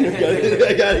base.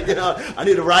 I gotta get out. I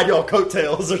need to ride y'all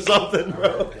coattails or something, I bro.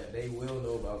 heard that. They will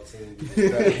know about Team B.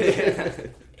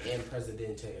 And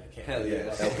Presidente. I can't Hell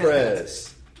yeah. El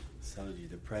Prez, Told you,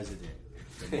 the president.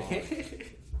 The mom.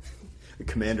 the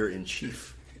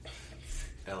commander-in-chief.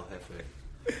 El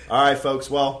Jefe. All right, folks.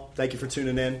 Well, thank you for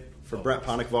tuning in. For Brent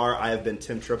Ponikvar, I have been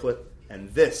Tim Triplett, and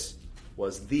this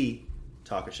was the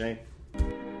Talk of Shame.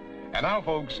 And now,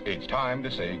 folks, it's time to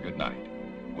say goodnight.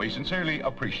 We sincerely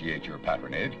appreciate your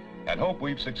patronage and hope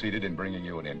we've succeeded in bringing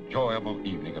you an enjoyable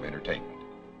evening of entertainment.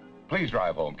 Please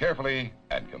drive home carefully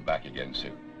and come back again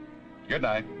soon. Good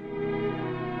night.